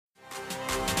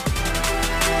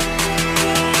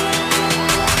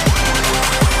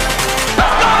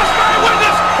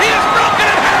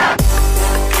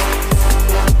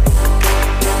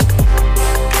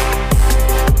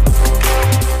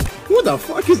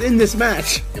is in this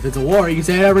match? If it's a war, he can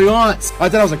say whatever he wants. I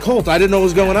thought I was a cult. I didn't know what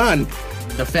was going on.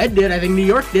 The Fed did. I think New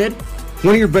York did.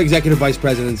 One of your executive vice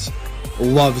presidents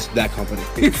loves that company.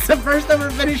 It's the first ever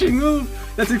finishing move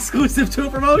that's exclusive to a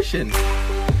promotion.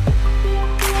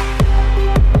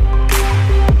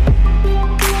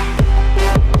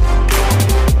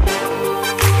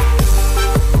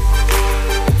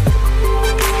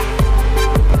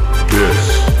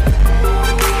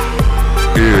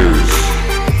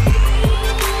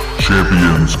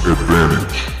 Champion's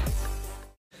Advantage.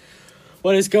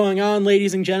 What is going on,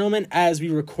 ladies and gentlemen? As we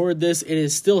record this, it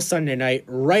is still Sunday night,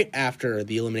 right after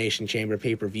the Elimination Chamber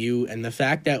pay-per-view, and the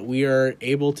fact that we are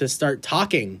able to start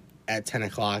talking at 10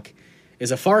 o'clock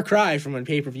is a far cry from when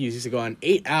pay-per-views used to go on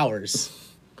 8 hours.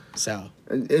 So,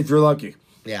 If you're lucky.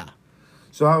 yeah.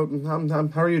 So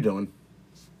how are you doing?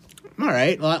 I'm all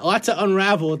right. Lots to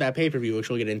unravel with that pay-per-view, which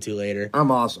we'll get into later.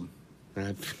 I'm awesome.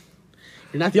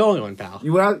 You're not the only one, pal.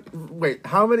 Wait,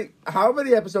 how many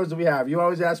episodes do we have? You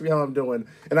always ask me how I'm doing,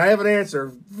 and I have an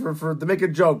answer for to make a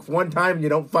joke one time, and you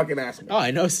don't fucking ask me. Oh,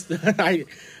 I know.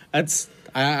 That's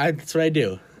what I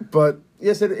do. But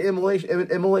yes,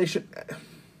 immolation,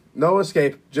 no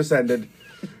escape just ended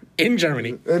In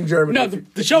Germany. in Germany. No,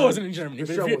 the show wasn't in Germany.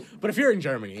 The But if you're in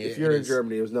Germany, if you're in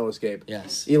Germany, it was no escape.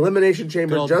 Yes. Elimination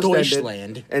Chamber Good old just Deutschland.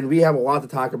 ended, and we have a lot to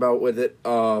talk about with it.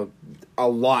 A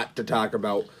lot to talk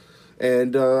about.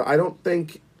 And I don't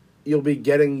think you'll be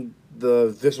getting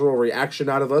the visceral reaction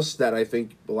out of us that I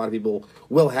think a lot of people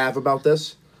will have about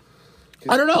this.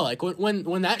 I don't know. Like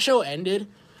when that show ended,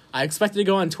 I expected to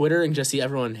go on Twitter and just see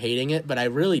everyone hating it, but I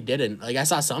really didn't. Like I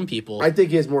saw some people. I think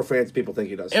he has more fans than people think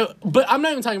he does. But I'm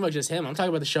not even talking about just him. I'm talking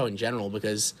about the show in general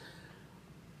because,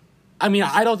 I mean,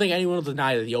 I don't think anyone will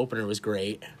deny that the opener was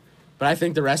great, but I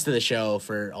think the rest of the show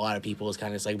for a lot of people is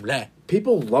kind of just like bleh.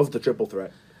 People love the triple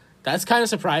threat. That's kind of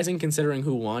surprising considering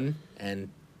who won and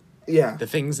Yeah. the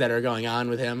things that are going on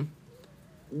with him.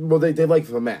 Well, they like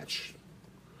the match.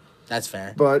 That's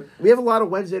fair. But we have a lot of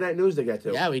Wednesday night news to get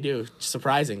to. Yeah, we do.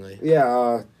 Surprisingly.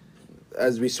 Yeah,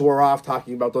 as we swore off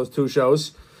talking about those two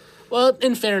shows. Well,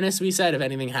 in fairness, we said if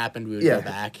anything happened, we would go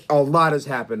back. A lot has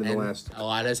happened in And the a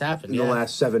lot has happened. the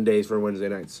last 7 days for Wednesday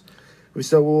nights.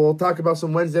 So we'll talk about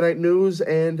some Wednesday night news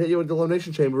and hit you with the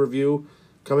Elimination Chamber review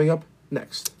coming up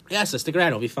next. Yeah, so stick around.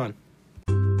 It'll be fun.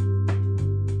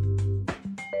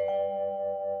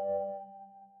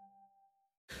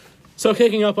 So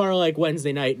kicking up our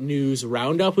Wednesday night news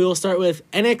roundup, we will start with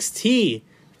NXT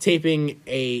taping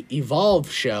a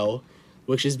Evolve show,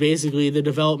 which is basically the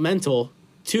developmental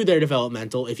to their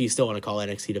developmental, if you still want to call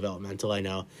NXT developmental. I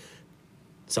know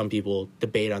some people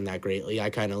debate on that greatly. I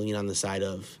kind of lean on the side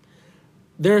of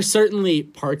there are certainly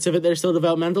parts of it that are still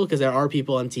developmental because there are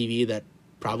people on TV that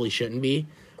probably shouldn't be.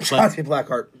 But Shotzi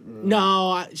Blackheart.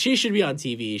 no, she should be on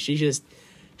TV.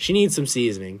 She needs some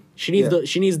seasoning. She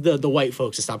needs the white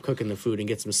folks to stop cooking the food and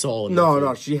get some soul in the food.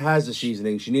 No, she has the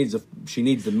seasoning. She needs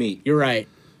the meat. You're right.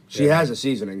 She has a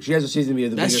seasoning. She has a seasoning to be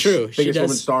the That's biggest true.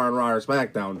 woman star on Raw or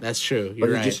SmackDown. That's true. But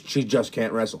You're right. she just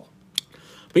can't wrestle.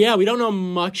 But yeah, we don't know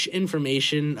much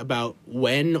information about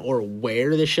when or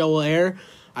where the show will air.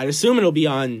 I'd assume it'll be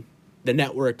on the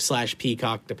network /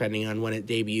 Peacock, depending on when it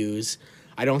debuts.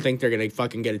 I don't think they're going to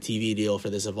fucking get a TV deal for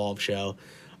this Evolve show.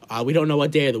 We don't know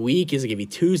what day of the week. Is it going to be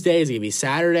Tuesday? Is it going to be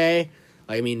Saturday?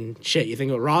 Shit, you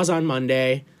think about Raw's on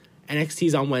Monday,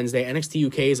 NXT's on Wednesday, NXT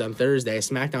UK is on Thursday,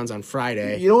 SmackDown's on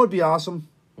Friday. You know what would be awesome?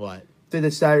 What? They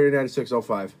did Saturday Night at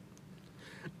 6:05.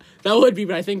 That would be,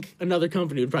 but I think another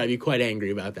company would probably be quite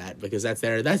angry about that because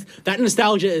that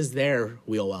nostalgia is their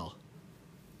wheel well.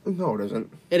 No, it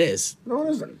isn't. It is. No, it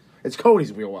isn't. It's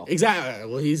Cody's wheel well. Exactly.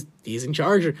 Well, he's in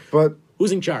charge. But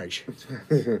Who's in charge?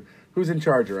 who's in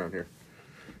charge around here?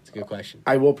 It's a good question.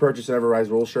 I will purchase an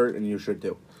Everrise Roll shirt, and you should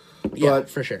too. Yeah, But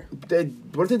for sure.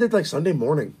 what if they did Sunday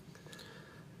morning?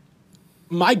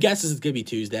 My guess is it's going to be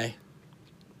Tuesday.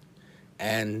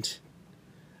 And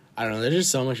I don't know. There's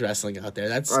just so much wrestling out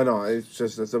there. I know.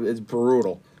 It's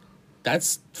brutal.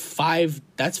 That's 5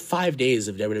 days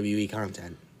of WWE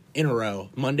content in a row.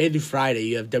 Monday through Friday,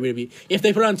 you have WWE. If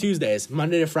they put it on Tuesdays,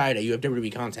 Monday to Friday, you have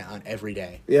WWE content on every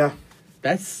day. Yeah.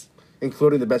 That's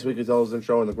Including the best weekly television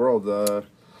show in the world,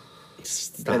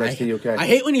 NXT UK. I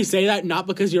hate when you say that, not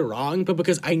because you're wrong, but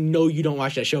because I know you don't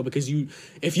watch that show. Because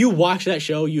if you watch that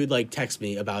show, you would text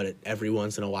me about it every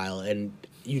once in a while, and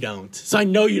you don't. So I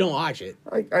know you don't watch it.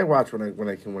 I watch when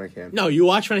I can. No, you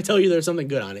watch when I tell you there's something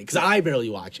good on it, because I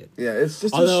barely watch it. Yeah, it's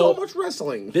just there's so much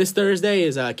wrestling. This Thursday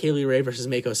is Kaylee Ray versus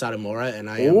Meiko Satomura, and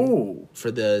I am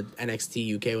for the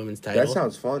NXT UK Women's title. That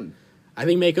sounds fun. I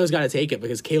think Mako's got to take it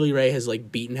because Kaylee Ray has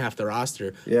like beaten half the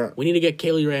roster. Yeah. We need to get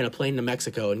Kaylee Ray on a plane to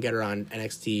Mexico and get her on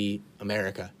NXT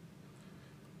America.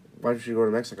 Why did she go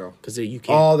to Mexico? Because you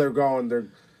can't. Oh, they're going. They're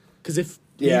Because if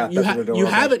Yeah, you, that's what they're doing. you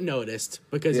Okay. haven't noticed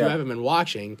because you Yeah. haven't been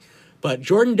watching, but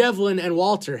Jordan Devlin and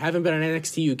Walter haven't been on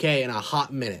NXT UK in a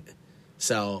hot minute.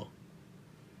 So,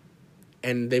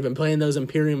 and they've been playing those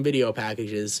Imperium video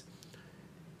packages.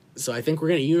 So I think we're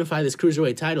going to unify this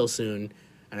Cruiserweight title soon,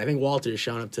 and I think Walter is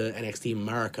showing up to NXT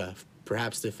America,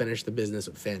 perhaps to finish the business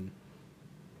with Finn.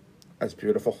 That's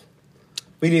beautiful.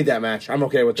 We need that match. I'm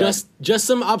okay with that. Just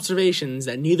some observations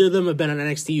that neither of them have been on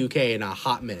NXT UK in a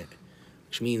hot minute,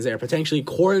 which means they're potentially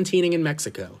quarantining in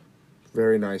Mexico.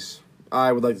 Very nice.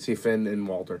 I would like to see Finn and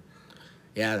Walter.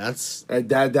 Yeah, that's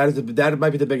That might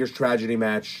be the biggest tragedy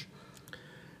match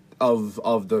of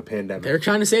the pandemic. they're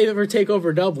trying to save it for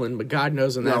Takeover Dublin, but God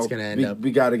knows when that's going to end up. We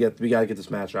gotta get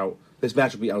this match out. This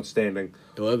match would be outstanding.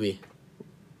 It will be.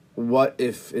 What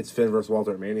if it's Finn versus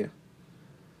Walter at Mania?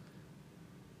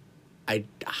 I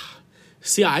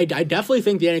definitely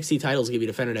think the NXT titles give you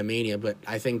defended at Mania, but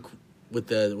I think with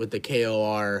the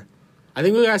KOR, I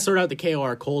think we got to sort out the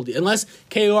KOR Cole unless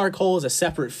KOR Cole is a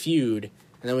separate feud,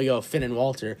 and then we go Finn and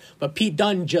Walter. But Pete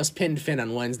Dunne just pinned Finn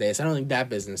on Wednesday, so I don't think that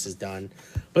business is done.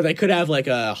 But they could have like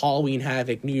a Halloween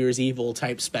Havoc, New Year's Evil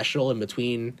type special in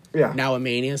between now and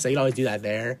Mania, so you could always do that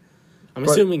there. I'm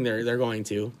assuming they're going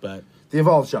to, but The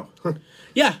Evolve show.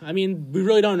 yeah, I mean, we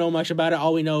really don't know much about it.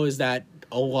 All we know is that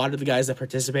a lot of the guys that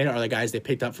participated are the guys they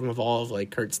picked up from Evolve,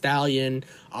 like Kurt Stallion,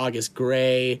 August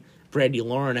Gray, Brandy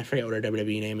Lauren, I forget what her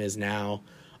WWE name is now,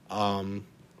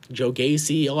 Joe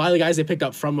Gacy. A lot of the guys they picked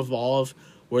up from Evolve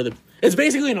it's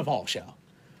basically an Evolve show,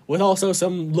 with also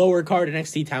some lower card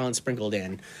NXT talent sprinkled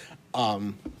in.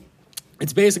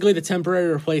 It's basically the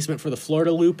temporary replacement for the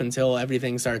Florida Loop until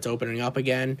everything starts opening up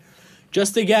again,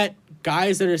 just to get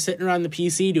guys that are sitting around the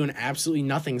PC doing absolutely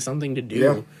nothing something to do,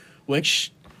 Yeah.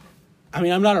 which... I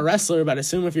mean, I'm not a wrestler, but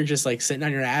assume if you're just, like, sitting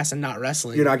on your ass and not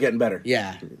wrestling... You're not getting better.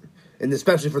 Yeah. And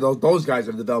especially for those guys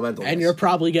that are developmental. And you're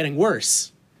probably getting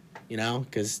worse, you know,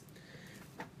 because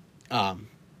you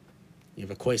have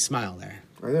a coy smile there.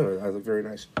 I know, I look very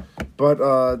nice.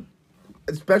 But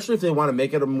especially if they want to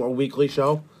make it a more weekly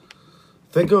show,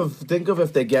 think of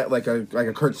if they get like a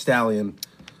Kurt Stallion.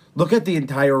 Look at the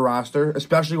entire roster,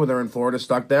 especially when they're in Florida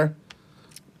stuck there.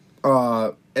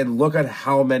 And look at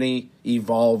how many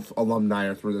Evolve alumni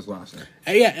are through this roster.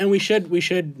 Yeah, and we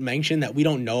should mention that we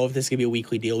don't know if this could be a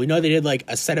weekly deal. We know they did like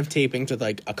a set of tapings with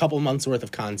like a couple months worth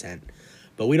of content,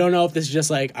 but we don't know if this is just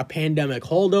like a pandemic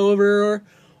holdover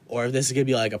or if this is gonna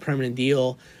be like a permanent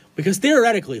deal. Because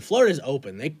theoretically, Florida's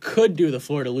open. They could do the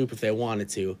Florida Loop if they wanted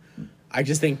to. I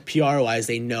just think PR wise,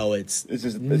 they know it's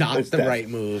not the right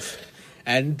move,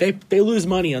 and they lose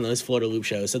money on those Florida Loop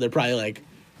shows, so they're probably like,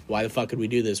 why the fuck could we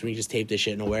do this when we just tape this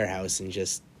shit in a warehouse and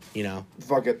just, you know.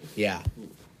 Fuck it. Yeah.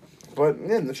 But,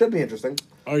 yeah, it should be interesting.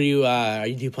 Do you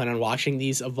plan on watching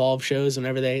these Evolve shows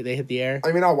whenever they hit the air?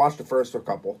 I mean, I'll watch the first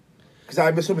couple. Because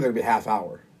I'm assuming they're going to be a half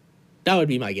hour. That would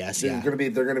be my guess, yeah. They're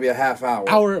going to be a half hour.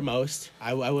 Hour at most.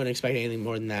 I wouldn't expect anything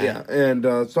more than that. Yeah, and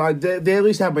so they at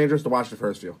least have my interest to watch the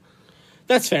first few.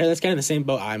 That's fair. That's kind of the same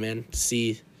boat I'm in.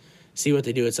 See what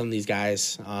they do with some of these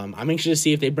guys. I'm anxious to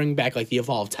see if they bring back like the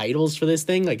Evolve titles for this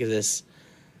thing. Like, is this?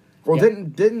 Well,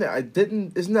 isn't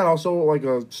that also like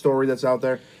a story that's out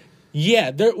there?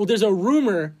 Yeah, there's a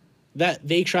rumor that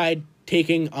they tried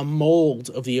taking a mold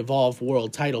of the Evolve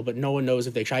World title, but no one knows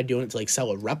if they tried doing it to like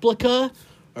sell a replica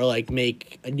or like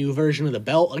make a new version of the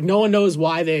belt. Like, no one knows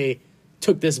why they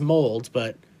took this mold,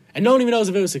 and no one even knows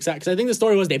if it was success. Because I think the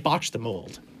story was they botched the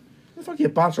mold. The fuck you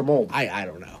botch a mold? I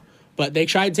don't know. But they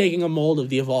tried taking a mold of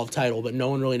the Evolve title, but no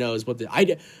one really knows what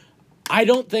I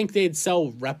don't think they'd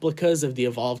sell replicas of the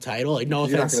Evolve title. Like, no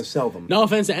offense. You're not going to sell them. No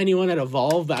offense to anyone at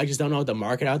Evolve, but I just don't know what the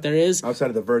market out there is. Outside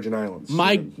of the Virgin Islands.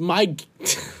 My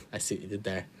I see what you did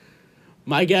there.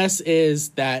 My guess is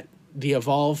that the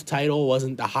Evolve title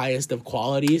wasn't the highest of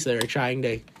quality, so they're trying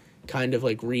to kind of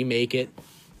like remake it,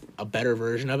 a better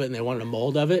version of it, and they wanted a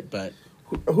mold of it, but...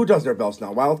 Who does their belts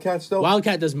now? Wildcat still?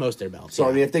 Wildcat does most of their belts. So, yeah.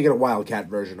 I mean, if they get a Wildcat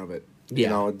version of it, you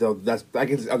Yeah. know, I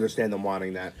can understand them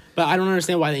wanting that. But I don't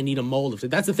understand why they need a mold of it.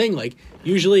 That's the thing. Like,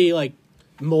 usually, like,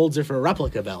 molds are for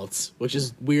replica belts, which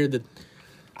is weird that...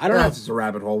 I don't know. That's just a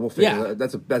rabbit hole. We'll figure that.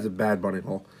 That's a bad bunny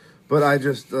hole. But I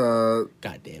just... God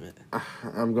damn it.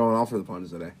 I'm going all for the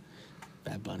puns today.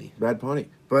 Bad bunny. Bad punny.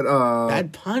 But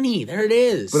Bad punny. There it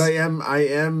is. But I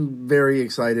am very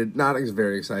excited. Not as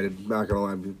very excited, not gonna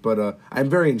lie, but I'm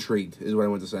very intrigued is what I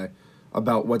want to say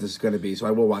about what this is going to be. So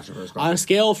I will watch the first couple. On a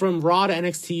scale from Raw to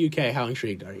NXT UK, how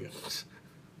intrigued are you?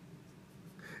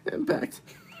 Impact.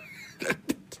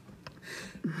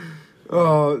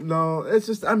 Oh, no, it's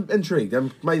just, I'm intrigued.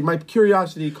 My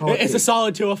curiosity called. It's a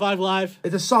solid 205 Live.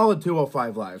 It's a solid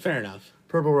 205 Live. Fair enough.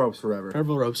 Purple ropes forever.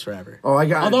 Purple ropes forever. Oh,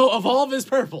 Although Evolve is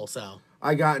purple, so.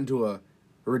 I got into a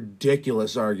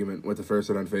ridiculous argument with the first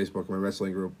one on Facebook, my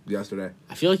wrestling group, yesterday.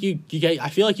 I feel like you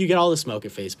get all the smoke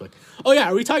at Facebook. Oh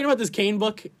yeah, are we talking about this Kane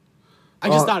book? I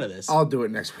just thought of this. I'll do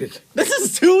it next week. This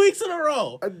is 2 weeks in a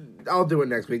row. I'll do it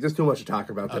next week. There's too much to talk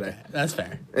about today. Okay, that's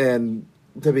fair. And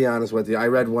to be honest with you, I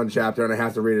read one chapter and I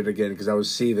have to read it again because I was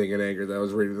seething in anger that I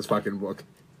was reading this fucking book.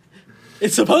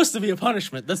 It's supposed to be a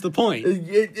punishment. That's the point.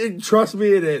 Trust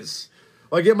me, it is.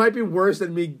 Like, it might be worse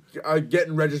than me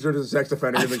getting registered as a sex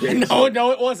offender in the game.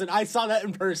 No, it wasn't. I saw that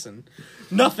in person.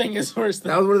 Nothing is worse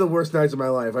than that. Was one of the worst nights of my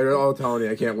life. I'm telling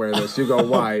you, I can't wear this. You go,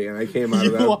 why? And I came out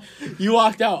of that. You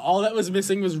walked out. All that was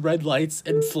missing was red lights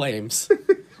and flames.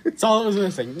 That's all that was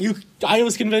missing. I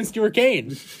was convinced you were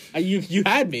Kane. You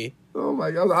had me. Oh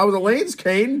my God! I was Elaine's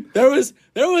Kane. There was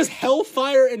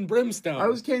hellfire and brimstone. I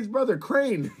was Kane's brother,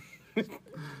 Crane.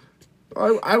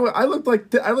 I looked like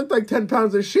 10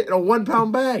 pounds of shit in a 1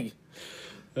 pound bag.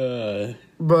 Oh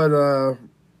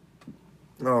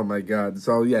my God!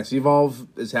 So yes, Evolve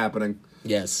is happening.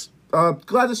 Yes.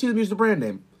 Glad to see them use the brand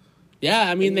name. Yeah,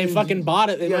 I mean they fucking bought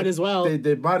it. They might as well.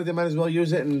 They bought it. They might as well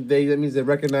use it, and that means they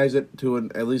recognize it to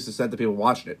at least the extent that people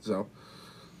watched it. So.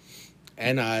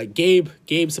 And Gabe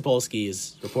Sapolsky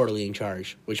is reportedly in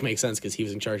charge, which makes sense because he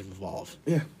was in charge of Evolve.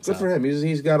 Yeah, good for him.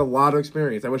 He's got a lot of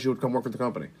experience. I wish he would come work for the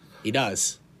company. He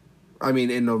does. I mean,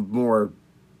 in a more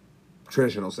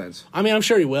traditional sense. I mean, I'm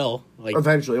sure he will. Like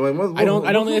eventually. I don't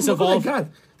think it's Evolve.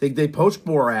 They poached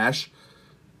Borash.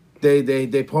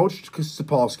 They poached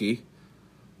Sapolsky.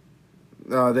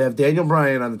 They have Daniel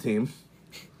Bryan on the team.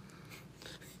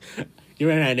 You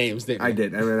ran out of names, didn't you? I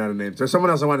did. I ran out of names. There's someone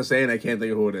else I want to say, and I can't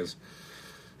think of who it is.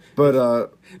 But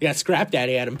yeah, Scrap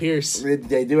Daddy Adam Pearce.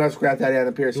 They do have Scrap Daddy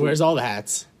Adam Pearce. He wears all the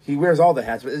hats. He wears all the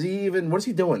hats, but is he even? What is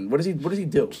he doing? What does he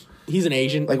do? He's an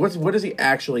agent. Like what does he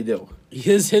actually do?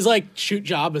 His like shoot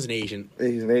job as an agent.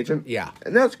 He's an agent. Yeah,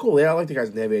 and that's cool. Yeah, I like the guys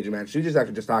in the heavy agent match. We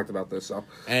just talked about this. So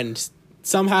and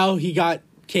somehow he got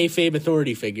kayfabe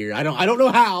authority figure. I don't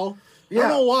know how. Yeah. I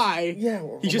don't know why. Yeah,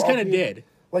 he just kind of did.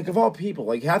 Like, of all people,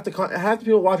 like, half the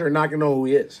people watching are not going to know who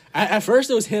he is. At first,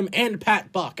 it was him and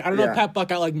Pat Buck. I don't know if Pat Buck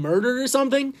got, like, murdered or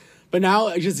something, but now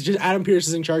it's just Adam Pearce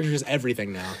is in charge of just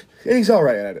everything now. And he's all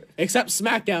right at it. Except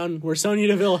SmackDown, where Sonya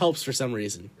Deville helps for some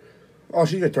reason. Oh,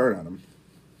 she's going to turn on him.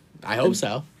 I hope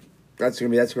so. That's gonna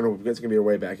be her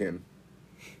way back in.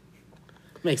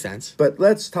 Makes sense. But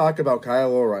let's talk about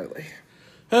Kyle O'Reilly.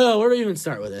 Oh, where do we even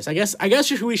start with this? I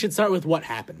guess we should start with what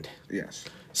happened. Yes.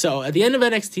 So, at the end of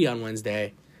NXT on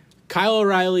Wednesday, Kyle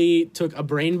O'Reilly took a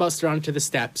brainbuster onto the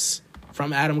steps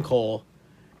from Adam Cole,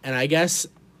 and I guess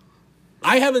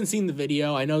I haven't seen the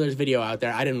video. I know there's video out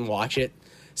there. I didn't watch it.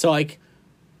 So, like,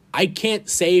 I can't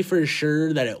say for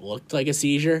sure that it looked like a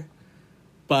seizure,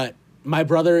 but my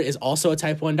brother is also a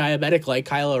type 1 diabetic like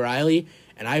Kyle O'Reilly,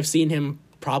 and I've seen him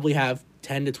probably have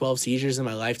 10 to 12 seizures in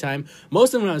my lifetime. Most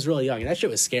of them when I was really young, and that shit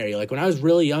was scary. Like, when I was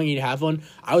really young and you'd have one,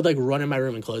 I would, like, run in my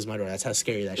room and close my door. That's how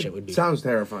scary that shit would be. Sounds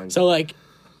terrifying. So, like,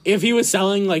 if he was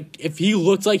selling, like, if he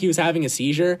looked like he was having a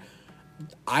seizure,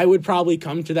 I would probably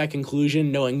come to that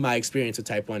conclusion knowing my experience with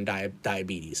type 1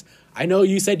 diabetes. I know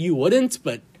you said you wouldn't,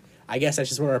 but I guess that's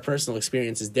just where our personal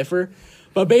experiences differ.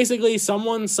 But basically,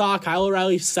 someone saw Kyle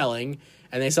O'Reilly selling,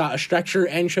 and they saw a stretcher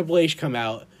and Triple H come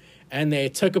out, and they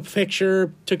took a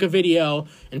picture, took a video,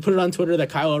 and put it on Twitter that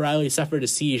Kyle O'Reilly suffered a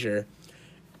seizure.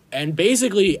 And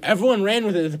basically, everyone ran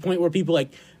with it to the point where people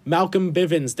like Malcolm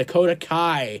Bivens, Dakota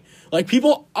Kai, like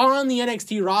people on the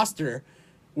NXT roster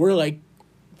were like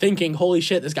thinking, holy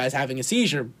shit, this guy's having a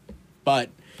seizure. But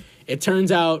it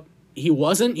turns out he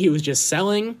wasn't. He was just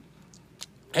selling.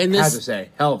 And this, I have to say,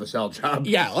 hell of a sell job.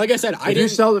 Yeah, like I said, if you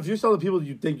sell the people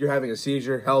you think you're having a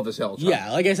seizure, hell of a sell job. Yeah,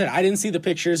 like I said, I didn't see the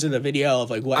pictures or the video of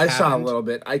like what happened. I saw a little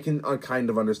bit. I can kind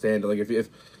of understand it.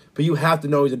 Like but you have to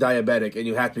know he's a diabetic, and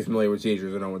you have to be familiar with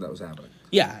seizures to know what that was happening.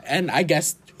 Yeah, and I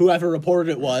guess whoever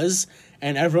reported it was,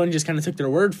 and everyone just kind of took their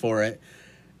word for it.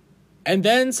 And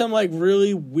then some like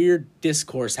really weird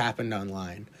discourse happened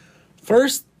online.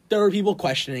 First, there were people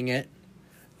questioning it.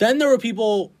 Then there were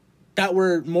people that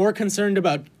were more concerned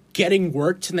about getting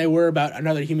worked than they were about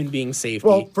another human being's safety.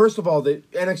 Well, first of all, the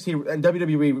NXT and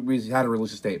WWE had to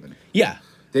release a statement. Yeah.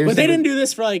 But they didn't do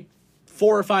this for like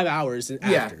 4 or 5 hours after.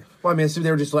 Yeah. Well, I mean, so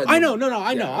they were just letting. I know.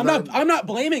 I'm not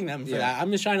blaming them for that. I'm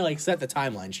just trying to like set the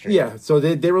timeline straight. Yeah. So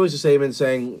they released a statement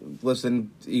saying,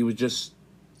 "Listen,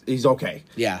 he's okay.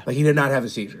 Yeah. Like he did not have a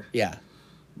seizure. Yeah.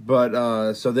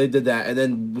 But so they did that, and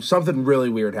then something really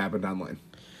weird happened online.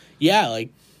 Yeah, like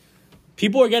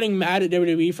people are getting mad at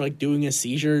WWE for like doing a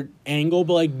seizure angle,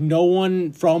 but like no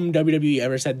one from WWE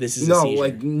ever said this is a seizure. No,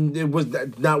 like it was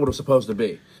not what it was supposed to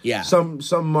be. Yeah. Some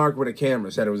mark with a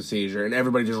camera said it was a seizure, and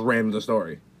everybody just ran with the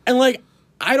story. And like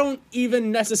I don't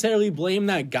even necessarily blame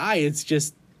that guy. It's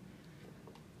just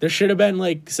there should have been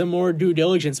like some more due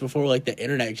diligence before like the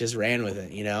internet just ran with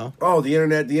it, you know? Oh, the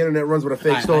internet runs with a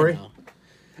fake story.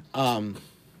 I know.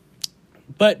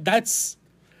 But that's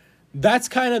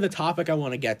kind of the topic I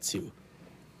want to get to.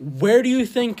 Where do you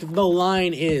think the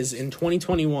line is in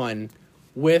 2021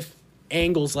 with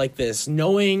angles like this,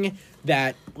 knowing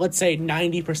that, let's say,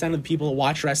 90% of the people who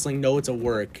watch wrestling know it's a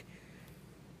work?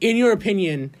 In your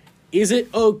opinion, is it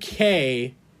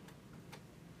okay?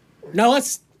 Now,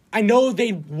 I know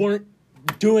they weren't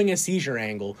doing a seizure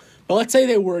angle, but let's say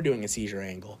they were doing a seizure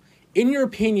angle. In your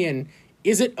opinion,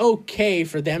 is it okay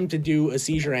for them to do a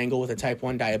seizure angle with a type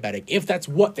 1 diabetic if that's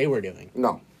what they were doing?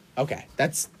 No. Okay,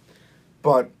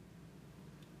 But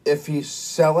if he's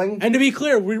selling... And to be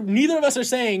clear, neither of us are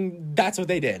saying that's what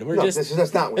they did.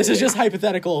 That's not what This they is did. just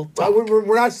hypothetical talk.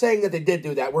 We're not saying that they did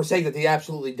do that. We're saying that they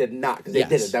absolutely did not, because they Yes.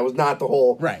 didn't. That was not the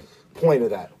whole point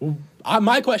of that.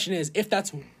 My question is, if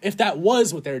that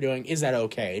was what they were doing, is that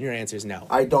okay? And your answer is no.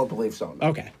 I don't believe so. No.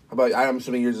 Okay. But I'm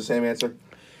assuming yours is the same answer.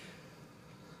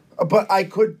 But I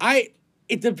could...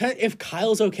 It depends. If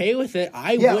Kyle's okay with it,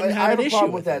 I wouldn't have an issue. I have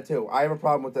a problem with that too. I have a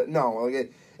problem with that. No,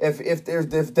 like,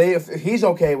 if he's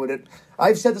okay with it,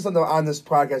 I've said this on this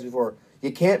podcast before.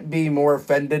 You can't be more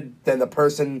offended than the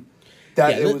person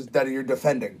that you're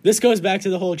defending. This goes back to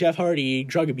the whole Jeff Hardy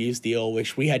drug abuse deal,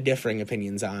 which we had differing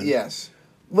opinions on. Yes,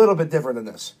 a little bit different than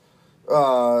this.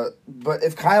 But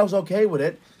if Kyle's okay with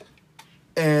it,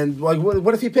 and like,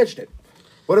 what if he pitched it?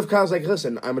 What if Kyle's like,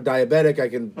 listen, I'm a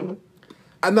diabetic.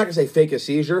 I'm not gonna say fake a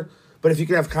seizure, but if you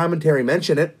can have commentary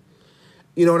mention it,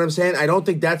 you know what I'm saying? I don't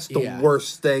think that's the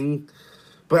worst thing.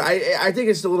 But I think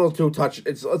it's a little too touch.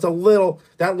 It's a little,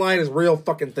 that line is real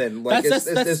fucking thin. Like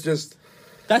it's just.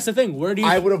 That's the thing. Where do you?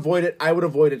 I would avoid it. I would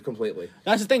avoid it completely.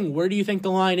 That's the thing. Where do you think the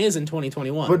line is in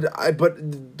 2021?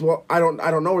 But I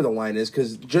don't know where the line is,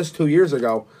 because just 2 years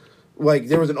ago, like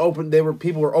there was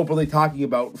people were openly talking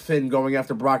about Finn going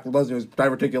after Brock Lesnar's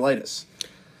diverticulitis.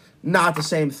 Not the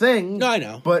same thing. No, I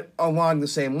know. But along the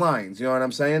same lines. You know what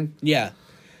I'm saying? Yeah.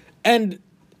 And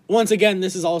once again,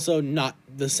 this is also not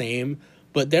the same.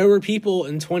 But there were people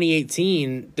in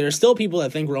 2018. There are still people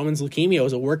that think Roman's leukemia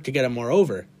was a work to get him more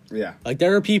over. Yeah. Like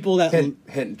there are people that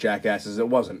hint jackasses. It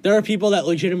wasn't. There are people that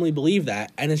legitimately believe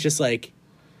that, and it's just like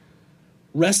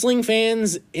wrestling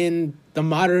fans in the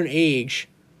modern age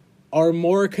are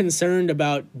more concerned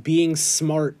about being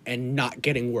smart and not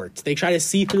getting worked. They try to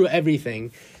see through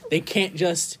everything. They can't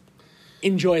just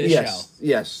enjoy the show.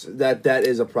 Yes, that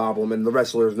is a problem, and the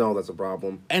wrestlers know that's a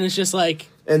problem. And it's just like,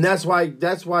 and that's why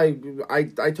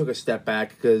I took a step back,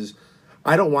 because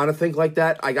I don't want to think like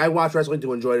that. I watch wrestling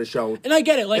to enjoy the show, and I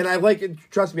get it. Like, and I like it.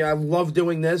 Trust me, I love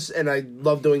doing this, and I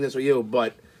love doing this with you.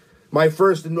 But my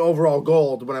first and overall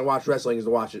goal when I watch wrestling is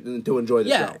to watch it and to enjoy the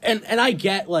show. Yeah, and I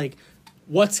get like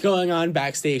what's going on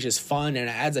backstage is fun, and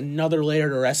it adds another layer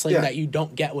to wrestling that you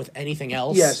don't get with anything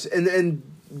else. Yes,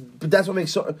 but that's what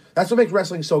makes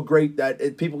wrestling so great,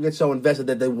 that people get so invested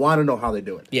that they want to know how they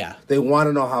do it. Yeah, they want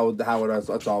to know how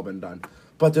it's all been done.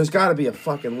 But there's got to be a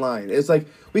fucking line. It's like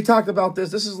we talked about this.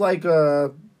 This is like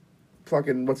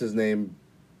fucking what's his name,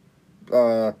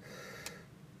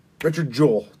 Richard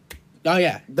Jewell. Oh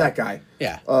yeah, that guy.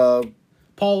 Yeah. Paul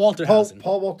Walterhausen.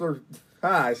 Paul Walter.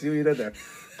 I see what you did there.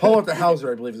 Paul Walter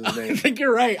Hauser, I believe is his name. I think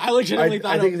you're right. I legitimately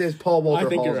thought. I think it is Paul Walter. I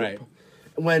think Hauser. You're right.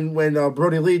 When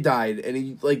Brody Lee died, and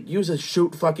he like used a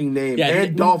shoot fucking name,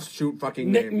 and Dolph's shoot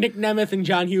fucking name. Nick Nemeth and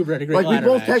John Huber had a great we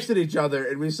both match. texted each other,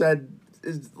 and we said,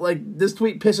 this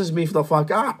tweet pisses me the fuck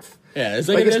off. Yeah,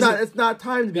 it's not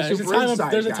time to be super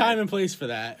inside. There's a time and place for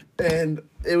that. And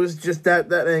it was just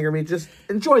that angered me. Just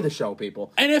enjoy the show,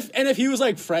 people. And if he was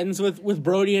like friends with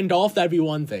Brody and Dolph, that'd be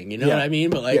one thing. You know what I mean?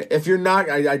 But like, if you're not,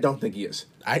 I don't think he is.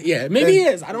 Maybe he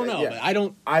is. I don't know.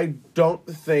 But I don't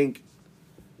think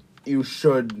you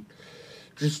should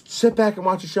just sit back and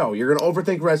watch a show. You're gonna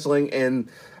overthink wrestling, and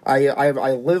I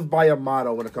live by a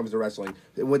motto when it comes to wrestling.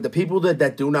 With the people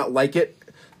that do not like it,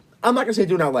 I'm not gonna say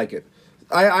do not like it.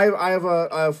 I have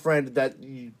a friend that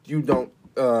you don't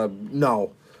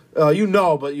know. You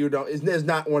know, but you don't. Is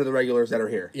not one of the regulars that are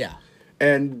here. Yeah.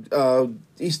 And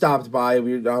he stopped by.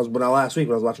 Last week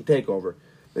when I was watching Takeover,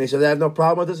 and he said, "I have no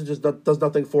problem with this. It just does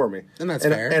nothing for me." And that's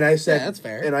fair. And I said, that's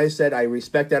fair. And I said, I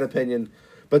respect that opinion.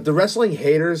 But the wrestling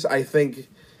haters,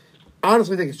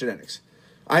 honestly think it's genetics.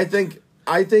 I think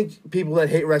people that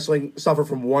hate wrestling suffer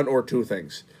from one of two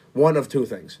things.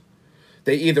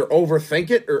 They either overthink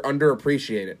it or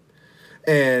underappreciate it.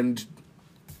 And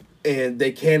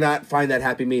they cannot find that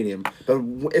happy medium. But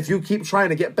if you keep trying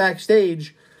to get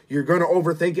backstage, you're going to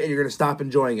overthink it and you're going to stop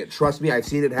enjoying it. Trust me, I've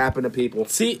seen it happen to people.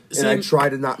 And I try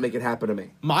to not make it happen to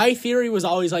me. My theory was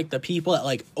always like the people that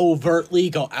like overtly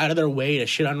go out of their way to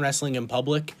shit on wrestling in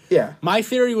public. Yeah. My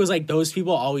theory was like those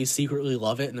people always secretly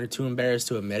love it and they're too embarrassed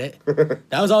to admit it.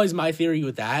 That was always my theory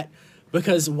with that.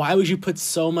 Because why would you put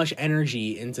so much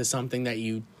energy into something that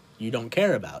you don't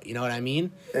care about? You know what I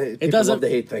mean? It doesn't love to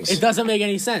hate things. It doesn't make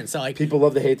any sense. So like people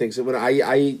love to hate things. When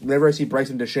whenever I see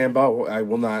Bryson DeChambeau, I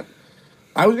will not.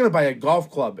 I was going to buy a golf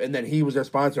club, and then he was their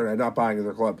sponsor, and I'm not buying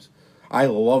their clubs. I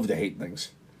love to hate things.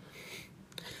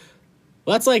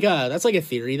 Well, that's like a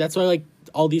theory. That's why like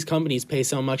all these companies pay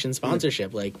so much in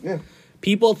sponsorship. Like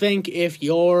people think if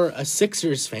you're a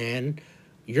Sixers fan,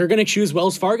 you're going to choose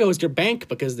Wells Fargo as your bank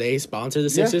because they sponsor the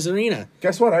Sixers arena.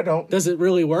 Guess what? I don't. Does it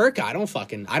really work? I don't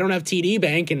have TD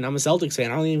Bank, and I'm a Celtics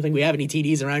fan. I don't even think we have any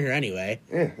TDs around here anyway.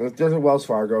 Yeah, there's a Wells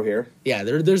Fargo here. Yeah,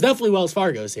 there's definitely Wells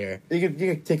Fargos here. You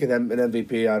can take an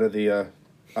MVP out of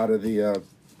the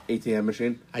ATM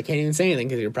machine. I can't even say anything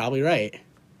because you're probably right.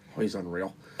 Oh, he's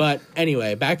unreal. But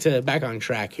anyway, back on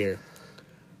track here.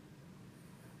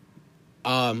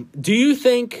 Do you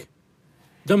think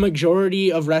the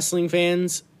majority of wrestling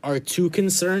fans are too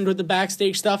concerned with the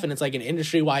backstage stuff and it's like an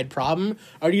industry-wide problem?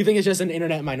 Or do you think it's just an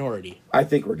internet minority? I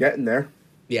think we're getting there.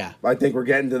 Yeah. I think we're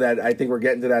getting to that. I think we're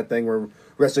getting to that thing where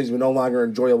wrestling's no longer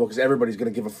enjoyable because everybody's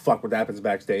going to give a fuck what happens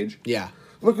backstage. Yeah.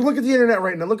 Look at the internet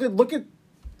right now. Look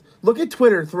at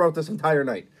Twitter throughout this entire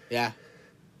night. Yeah.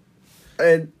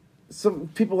 And some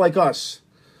people like us,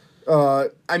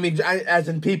 as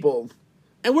in people...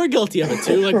 And we're guilty of it,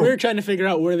 too. Like, we were trying to figure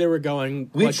out where they were going,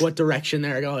 what direction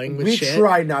they were going with shit. We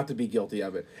try not to be guilty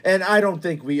of it. And I don't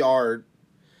think we are...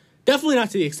 Definitely not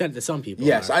to the extent that some people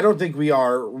Yes, are. I don't think we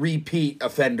are repeat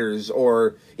offenders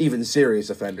or even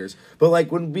serious offenders. But,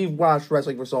 like, when we've watched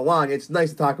wrestling for so long, it's nice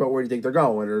to talk about where you think they're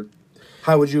going or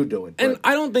how would you do it. And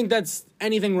I don't think that's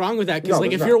anything wrong with that. Because,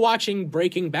 if you're watching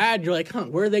Breaking Bad, you're like,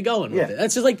 where are they going with it?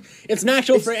 That's just, like, it's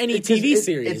natural for any TV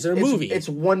series or movie. It's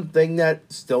one thing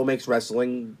that still makes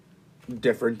wrestling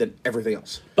different than everything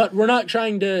else. But we're not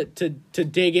trying to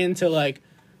dig into, like,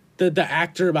 the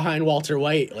actor behind Walter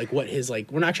White, like, what his,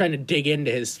 like, we're not trying to dig into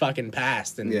his fucking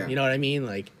past. And you know what I mean?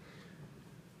 Like,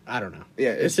 I don't know.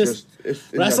 Yeah, it's just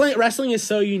wrestling is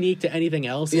so unique to anything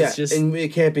else. Yeah, it's just, and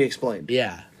it can't be explained.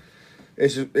 Yeah.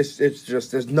 It's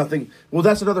just there's nothing. Well,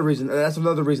 that's another reason. That's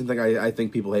another reason thing I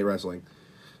think people hate wrestling,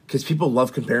 because people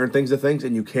love comparing things to things,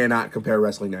 and you cannot compare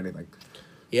wrestling to anything.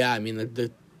 Yeah, I mean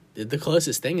the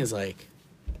closest thing is like,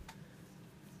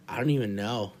 I don't even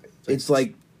know. It's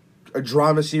like a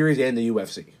drama series and the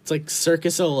UFC. It's like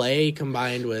Circus Olay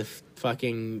combined with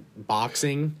fucking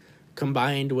boxing,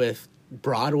 combined with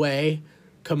Broadway,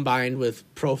 combined with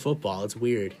pro football. It's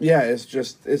weird. Yeah, it's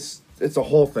a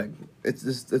whole thing.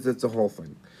 It's a whole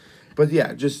thing. But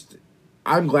yeah,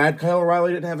 I'm glad Kyle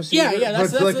O'Reilly didn't have a seizure. Yeah,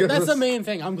 that's the main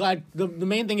thing. I'm glad. The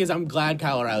main thing is I'm glad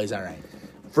Kyle O'Reilly's all right.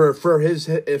 For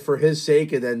his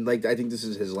sake, and then like I think this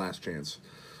is his last chance.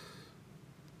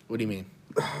 What do you mean?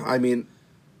 I mean,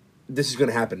 this is going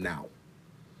to happen now.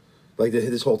 Like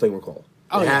this whole thing will call.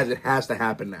 Oh, it has to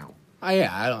happen now. Oh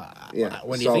yeah,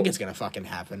 when do you think it's going to fucking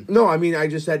happen? No, I mean I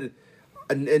just said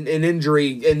an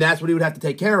injury, and that's what he would have to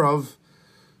take care of.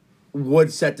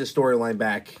 Would set the storyline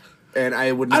back, and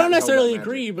I would not. I don't necessarily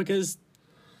agree because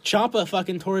Ciampa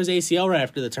fucking tore his ACL right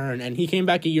after the turn, and he came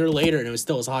back a year later, and it was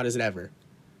still as hot as it ever.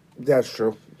 That's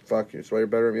true. Fuck you. So you're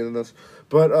better at me than this.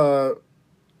 But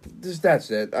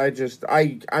that's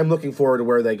it. I'm looking forward to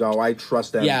where they go. I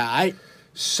trust them. Yeah,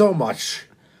 so much.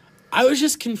 I was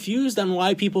just confused on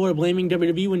why people were blaming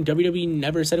WWE when WWE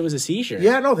never said it was a seizure.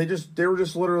 Yeah, no, they were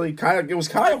just literally Kyle. It was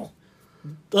Kyle.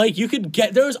 Like,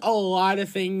 there was a lot of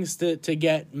things to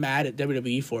get mad at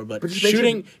WWE for, but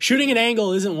shooting an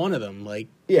angle isn't one of them. Like,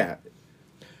 yeah.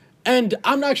 And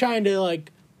I'm not trying to,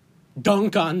 like,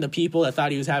 dunk on the people that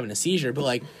thought he was having a seizure, but,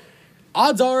 like,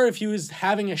 odds are if he was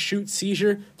having a shoot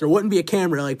seizure, there wouldn't be a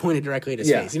camera, like, pointed directly at his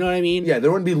face. You know what I mean? Yeah,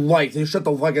 there wouldn't be lights. They shut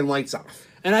the fucking lights off.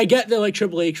 And I get that, like,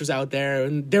 Triple H was out there,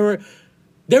 and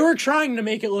they were trying to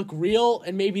make it look real,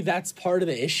 and maybe that's part of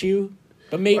the issue.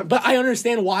 But I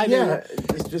understand why they were.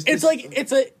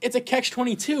 It's a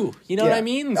catch-22. You know what I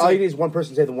mean? All you need is one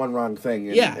person to say the one wrong thing,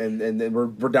 and then we're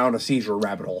down a seizure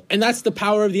rabbit hole. And that's the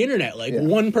power of the internet. Like,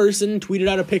 one person tweeted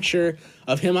out a picture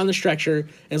of him on the stretcher, and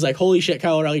it's like, holy shit,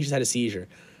 Kyle O'Reilly just had a seizure.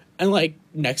 And, like,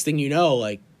 next thing you know,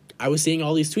 like, I was seeing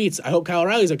all these tweets. I hope Kyle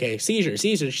O'Reilly's okay. Seizures.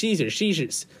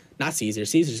 Not Caesar.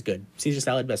 Caesar's good. Caesar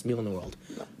salad, best meal in the world.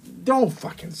 Don't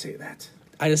fucking say that.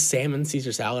 I had a salmon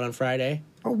Caesar salad on Friday.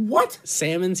 Oh, what?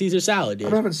 Salmon Caesar salad, dude.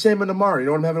 I'm having salmon tomorrow. You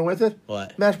know what I'm having with it?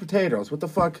 What? Mashed potatoes. What the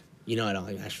fuck? You know I don't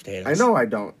like mashed potatoes. I know I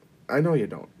don't. I know you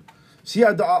don't. See,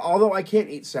 although I can't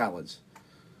eat salads.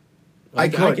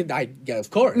 Like, I could. Yeah, of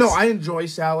course. No, I enjoy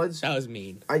salads. That was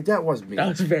mean. That was me. That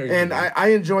was very And mean. I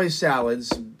enjoy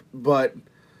salads, but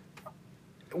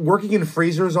working in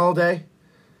freezers all day,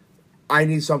 I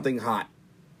need something hot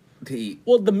to eat.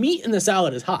 Well, the meat in the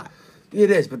salad is hot. It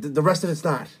is, but the rest of it's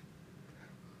not.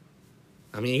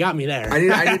 I mean, you got me there. I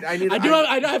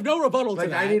I have no rebuttal to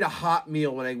that. I need a hot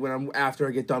meal after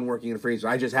I get done working in the freezer.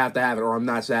 I just have to have it, or I'm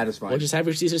not satisfied. Well, just have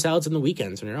your Caesar salads on the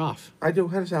weekends when you're off. I do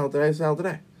have a salad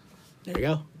today. There you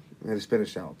go. I had a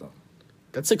spinach salad though.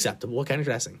 That's acceptable. What kind of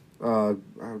dressing?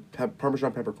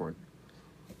 Parmesan peppercorn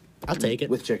I'll take it.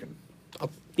 with chicken.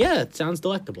 Yeah, it sounds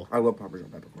delectable. I love Parmesan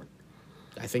peppercorn.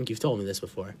 I think you've told me this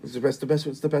before. It's the best.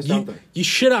 It's the best out there. You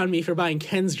shit on me for buying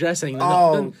Ken's dressing.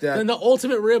 Then the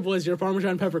ultimate rib was your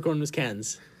Parmesan peppercorn was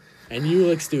Ken's. And you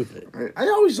look stupid. I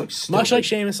always look stupid. Much like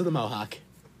Sheamus with the mohawk.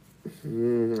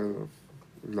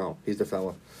 No, he's the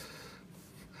fella.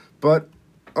 But,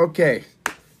 okay.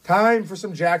 Time for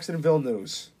some Jacksonville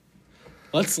news.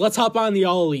 Let's hop on the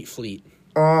All Elite fleet.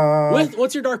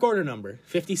 What's your Dark Order number?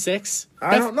 56?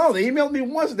 I don't know. They emailed me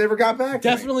once and never got back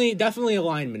to me. Definitely a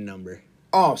lineman number.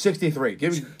 Oh, 63.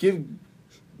 Give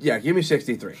me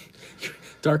 63.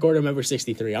 Dark Order member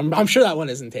 63. I'm sure that one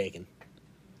isn't taken.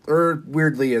 Or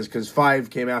weirdly is, because 5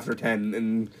 came after 10.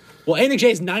 And Well, Anna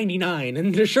J's 99,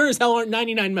 and there sure as hell aren't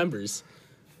 99 members.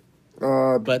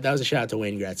 But that was a shout out to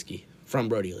Wayne Gretzky from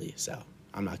Brody Lee, so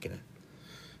I'm not going to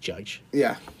judge.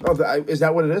 Yeah. Oh, is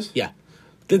that what it is? Yeah.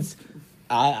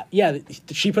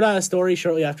 She put out a story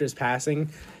shortly after his passing.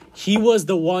 She was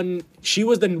the one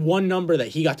number that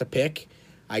he got to pick.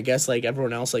 I guess, like,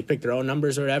 everyone else, like, picked their own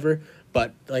numbers or whatever.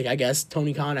 But, like, I guess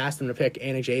Tony Khan asked him to pick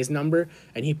Anna Jay's number,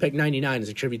 and he picked 99 as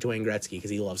a tribute to Wayne Gretzky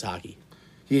because he loves hockey.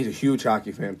 He's a huge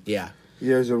hockey fan. Yeah.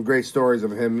 There's some great stories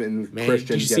of him and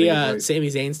Christian. Did you see Sami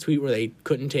Zayn's tweet where they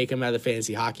couldn't take him out of the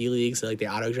fantasy hockey league, so like they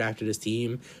auto-drafted his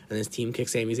team, and his team kicked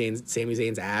Sami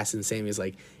Zayn's ass, and Sami's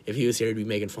like, if he was here, he'd be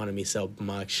making fun of me so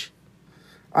much.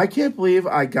 I can't believe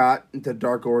I got into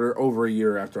Dark Order over a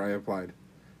year after I applied.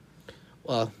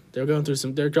 Well, they're going through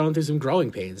some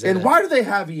growing pains. And why do they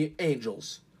have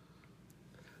angels?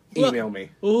 Email me.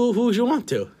 Who would you want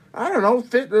to? I don't know.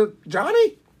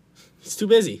 Johnny? He's too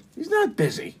busy. He's not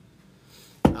busy.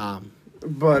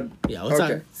 But yeah,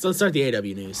 let's start the AW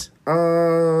news.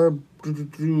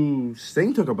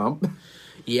 Sting took a bump.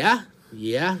 Yeah.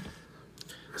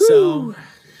 So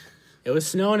it was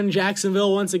snowing in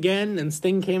Jacksonville once again, and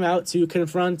Sting came out to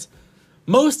confront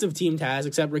most of Team Taz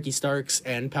except Ricky Starks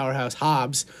and Powerhouse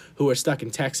Hobbs, who are stuck in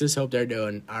Texas. Hope they're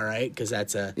doing all right because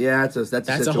that's a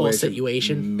whole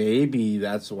situation. Maybe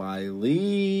that's why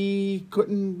Lee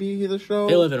couldn't be the show.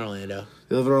 They live in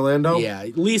Orlando. Yeah,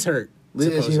 Lee's hurt.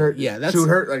 Is he hurt? Yeah, Shoot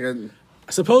hurt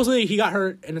supposedly he got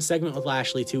hurt in a segment with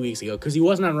Lashley 2 weeks ago because he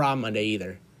wasn't on Raw Monday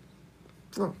either.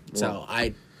 Oh, well. So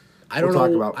I don't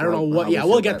know. I don't know what. Yeah,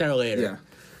 we'll get there later.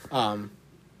 Yeah.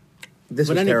 This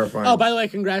was terrifying. Oh, by the way,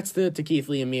 congrats to Keith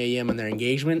Lee and Mia Yim on their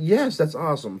engagement. Yes, that's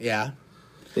awesome. Yeah.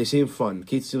 They seem fun.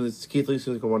 Keith Lee seems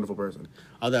like a wonderful person.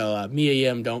 Although, Mia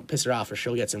Yim, don't piss her off or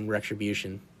she'll get some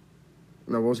retribution.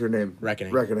 No, what was her name?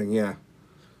 Reckoning, yeah.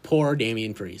 Poor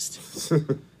Damian Priest.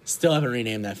 Still haven't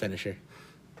renamed that finisher.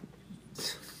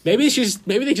 Maybe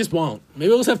they just won't. Maybe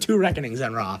we'll just have 2 Reckonings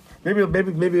on Raw. Maybe he'll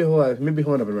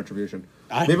end up in Retribution.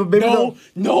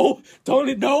 No.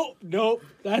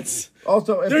 That's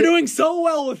also they're doing so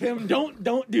well with him.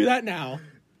 Don't do that now.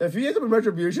 If he ends up in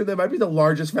Retribution, that might be the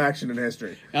largest faction in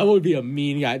history. That would be a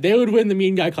mean guy. They would win the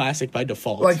Mean Guy Classic by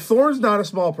default. Like Thor's not a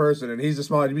small person, and he'd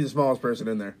be the smallest person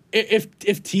in there.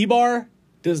 If T-Bar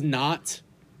does not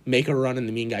make a run in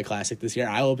the Mean Guy Classic this year,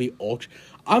 I will be ultra.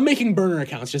 I'm making burner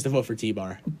accounts just to vote for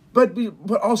T-Bar. But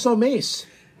also Mace.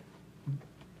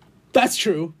 That's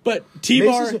true, but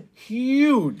T-Bar Mace is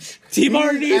huge.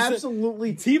 T-Bar needs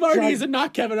absolutely. T-Bar needs to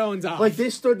knock Kevin Owens off. Like they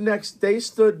stood next to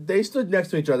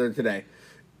each other today,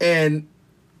 and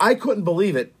I couldn't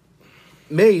believe it.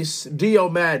 Mace Dio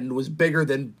Madden was bigger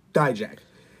than Dijak.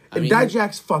 And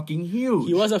Dijak's fucking huge.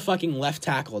 He was a fucking left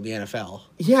tackle in the NFL.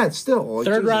 Yeah, it's still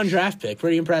third round draft pick,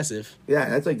 pretty impressive. Yeah,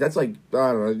 that's like I don't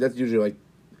know. That's usually like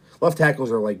left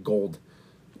tackles are like gold.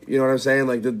 You know what I'm saying?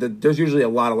 Like there's usually a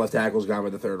lot of left tackles gone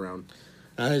by the 3rd round.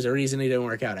 There's a reason he didn't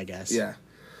work out, I guess. Yeah,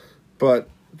 but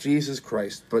Jesus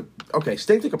Christ. But okay,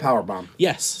 Sting took a power bomb.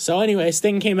 Yes. So anyway,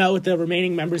 Sting came out with the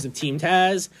remaining members of Team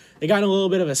Taz. They got in a little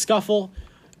bit of a scuffle,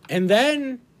 and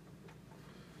then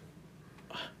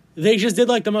they just did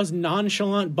like the most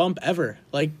nonchalant bump ever.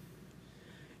 Like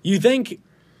You think...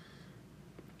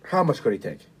 How much could he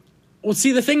take? Well,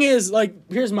 see, the thing is, like,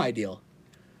 here's my deal.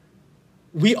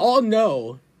 We all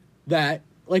know that,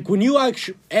 like, when you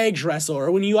watch Edge wrestle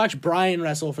or when you watch Bryan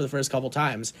wrestle for the first couple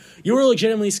times, you were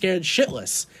legitimately scared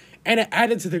shitless. And it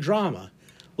added to the drama.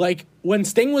 Like, when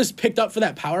Sting was picked up for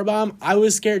that powerbomb, I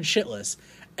was scared shitless.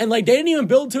 And, like, they didn't even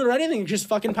build to it or anything. Just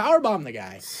fucking powerbomb the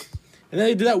guy. And then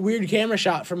they do that weird camera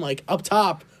shot from, like, up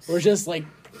top where it's just, like,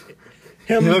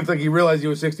 him. He looked like he realized he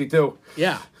was 62.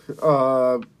 Yeah.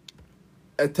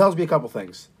 It tells me a couple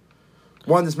things.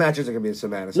 One, this match isn't going to be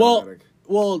cinematic.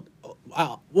 Well,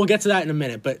 we'll get to that in a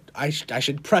minute, but I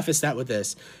should preface that with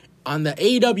this. On the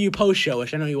AEW post show,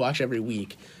 which I know you watch every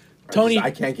week,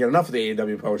 I can't get enough of the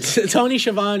AEW post. Tony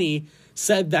Schiavone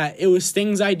said that it was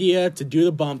Sting's idea to do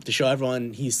the bump to show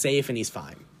everyone he's safe and he's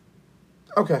fine.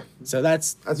 Okay. So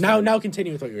that's fine. Now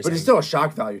continue with what you were saying. But there's still a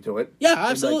shock value to it. Yeah,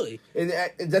 absolutely. And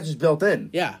that's just built in.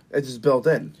 Yeah. It's just built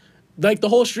in. Like the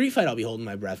whole street fight, I'll be holding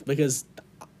my breath because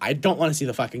I don't want to see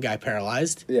the fucking guy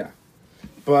paralyzed. Yeah.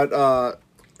 But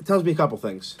it tells me a couple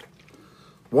things.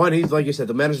 One, he's like you said,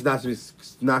 the match is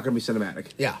not going to be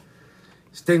cinematic. Yeah.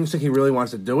 Sting looks like he really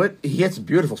wants to do it. He hits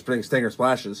beautiful spring stinger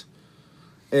splashes.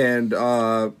 And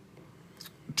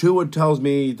two, it tells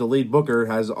me the lead booker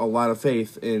has a lot of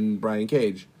faith in Brian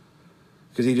Cage.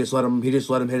 Because he just let him hit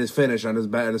his finish on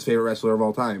his favorite wrestler of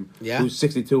all time. Yeah. Who's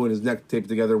 62 and his neck taped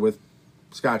together with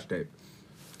Scotch tape.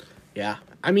 Yeah.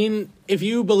 I mean, if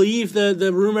you believe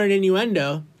the rumor and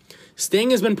innuendo,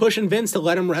 Sting has been pushing Vince to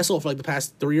let him wrestle for like the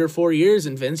past 3 or 4 years,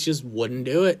 and Vince just wouldn't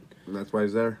do it. And that's why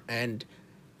he's there. And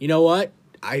you know what?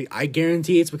 I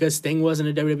guarantee it's because Sting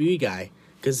wasn't a WWE guy.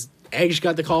 Because Edge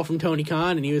got the call from Tony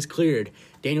Khan, and he was cleared.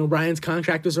 Daniel Bryan's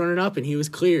contract was running up, and he was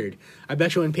cleared. I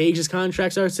bet you when Paige's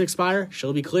contract starts to expire,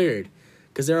 she'll be cleared.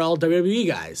 Because they're all WWE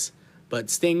guys.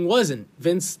 But Sting wasn't.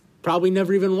 Vince probably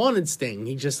never even wanted Sting.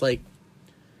 He just, like...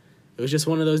 It was just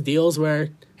one of those deals where,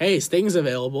 hey, Sting's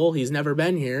available. He's never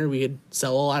been here. We could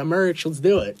sell a lot of merch. Let's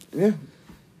do it. Yeah.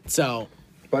 So...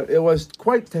 But it was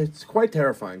quite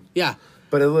terrifying. Yeah.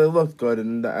 But it looked good,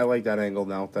 and I like that angle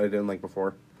now that I didn't like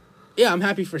before. Yeah, I'm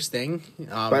happy for Sting.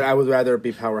 But I would rather it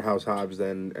be Powerhouse Hobbs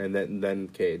than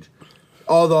Cage.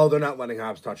 Although they're not letting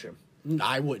Hobbs touch him.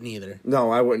 I wouldn't either.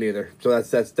 No, I wouldn't either. So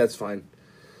that's fine.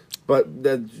 But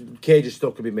the Cage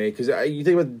still could be made because you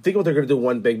think what they're going to do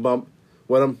one big bump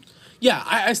with him. Yeah,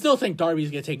 I still think Darby's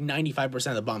going to take 95%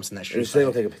 of the bumps in that street Sting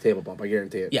will fight. take a table bump, I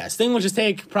guarantee it. Yeah, Sting will just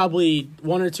take probably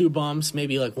 1 or 2 bumps,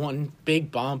 maybe like one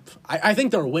big bump. I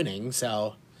think they're winning,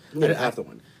 so... They have to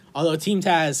win. Although Team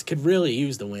Taz could really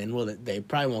use the win. Well, they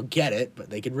probably won't get it, but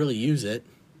they could really use it.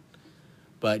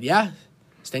 But yeah,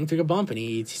 Sting took a bump, and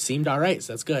he seemed all right,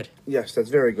 so that's good. Yes, that's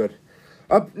very good.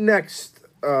 Up next,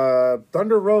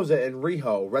 Thunder Rosa and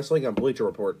Riho wrestling on Bleacher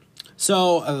Report.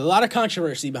 So, a lot of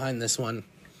controversy behind this one.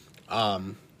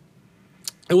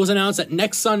 It was announced that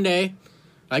next Sunday,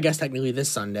 I guess technically this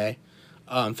Sunday,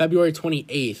 February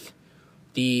 28th,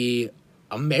 the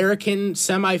American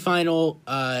semifinal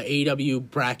AEW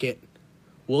bracket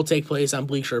will take place on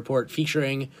Bleacher Report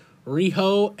featuring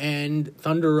Riho and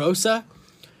Thunder Rosa.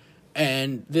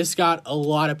 And this got a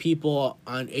lot of people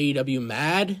on AEW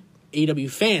mad,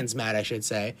 AEW fans mad, I should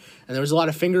say. And there was a lot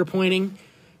of finger pointing.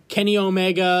 Kenny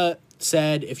Omega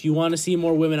said, if you want to see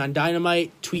more women on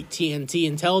Dynamite, tweet TNT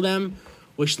and tell them,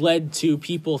 which led to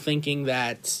people thinking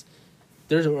that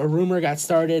there's a rumor got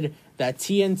started that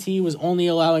TNT was only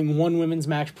allowing 1 women's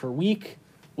match per week,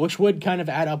 which would kind of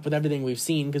add up with everything we've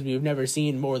seen because we've never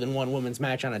seen more than 1 women's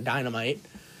match on a Dynamite.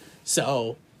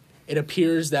 So it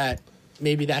appears that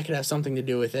maybe that could have something to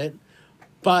do with it.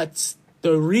 But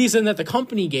the reason that the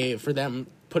company gave for them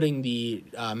putting the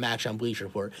match on Bleacher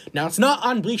Report. Now, it's not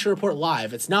on Bleacher Report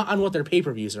Live. It's not on what their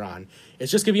pay-per-views are on. It's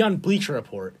just going to be on Bleacher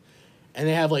Report. And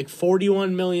they have like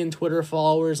 41 million Twitter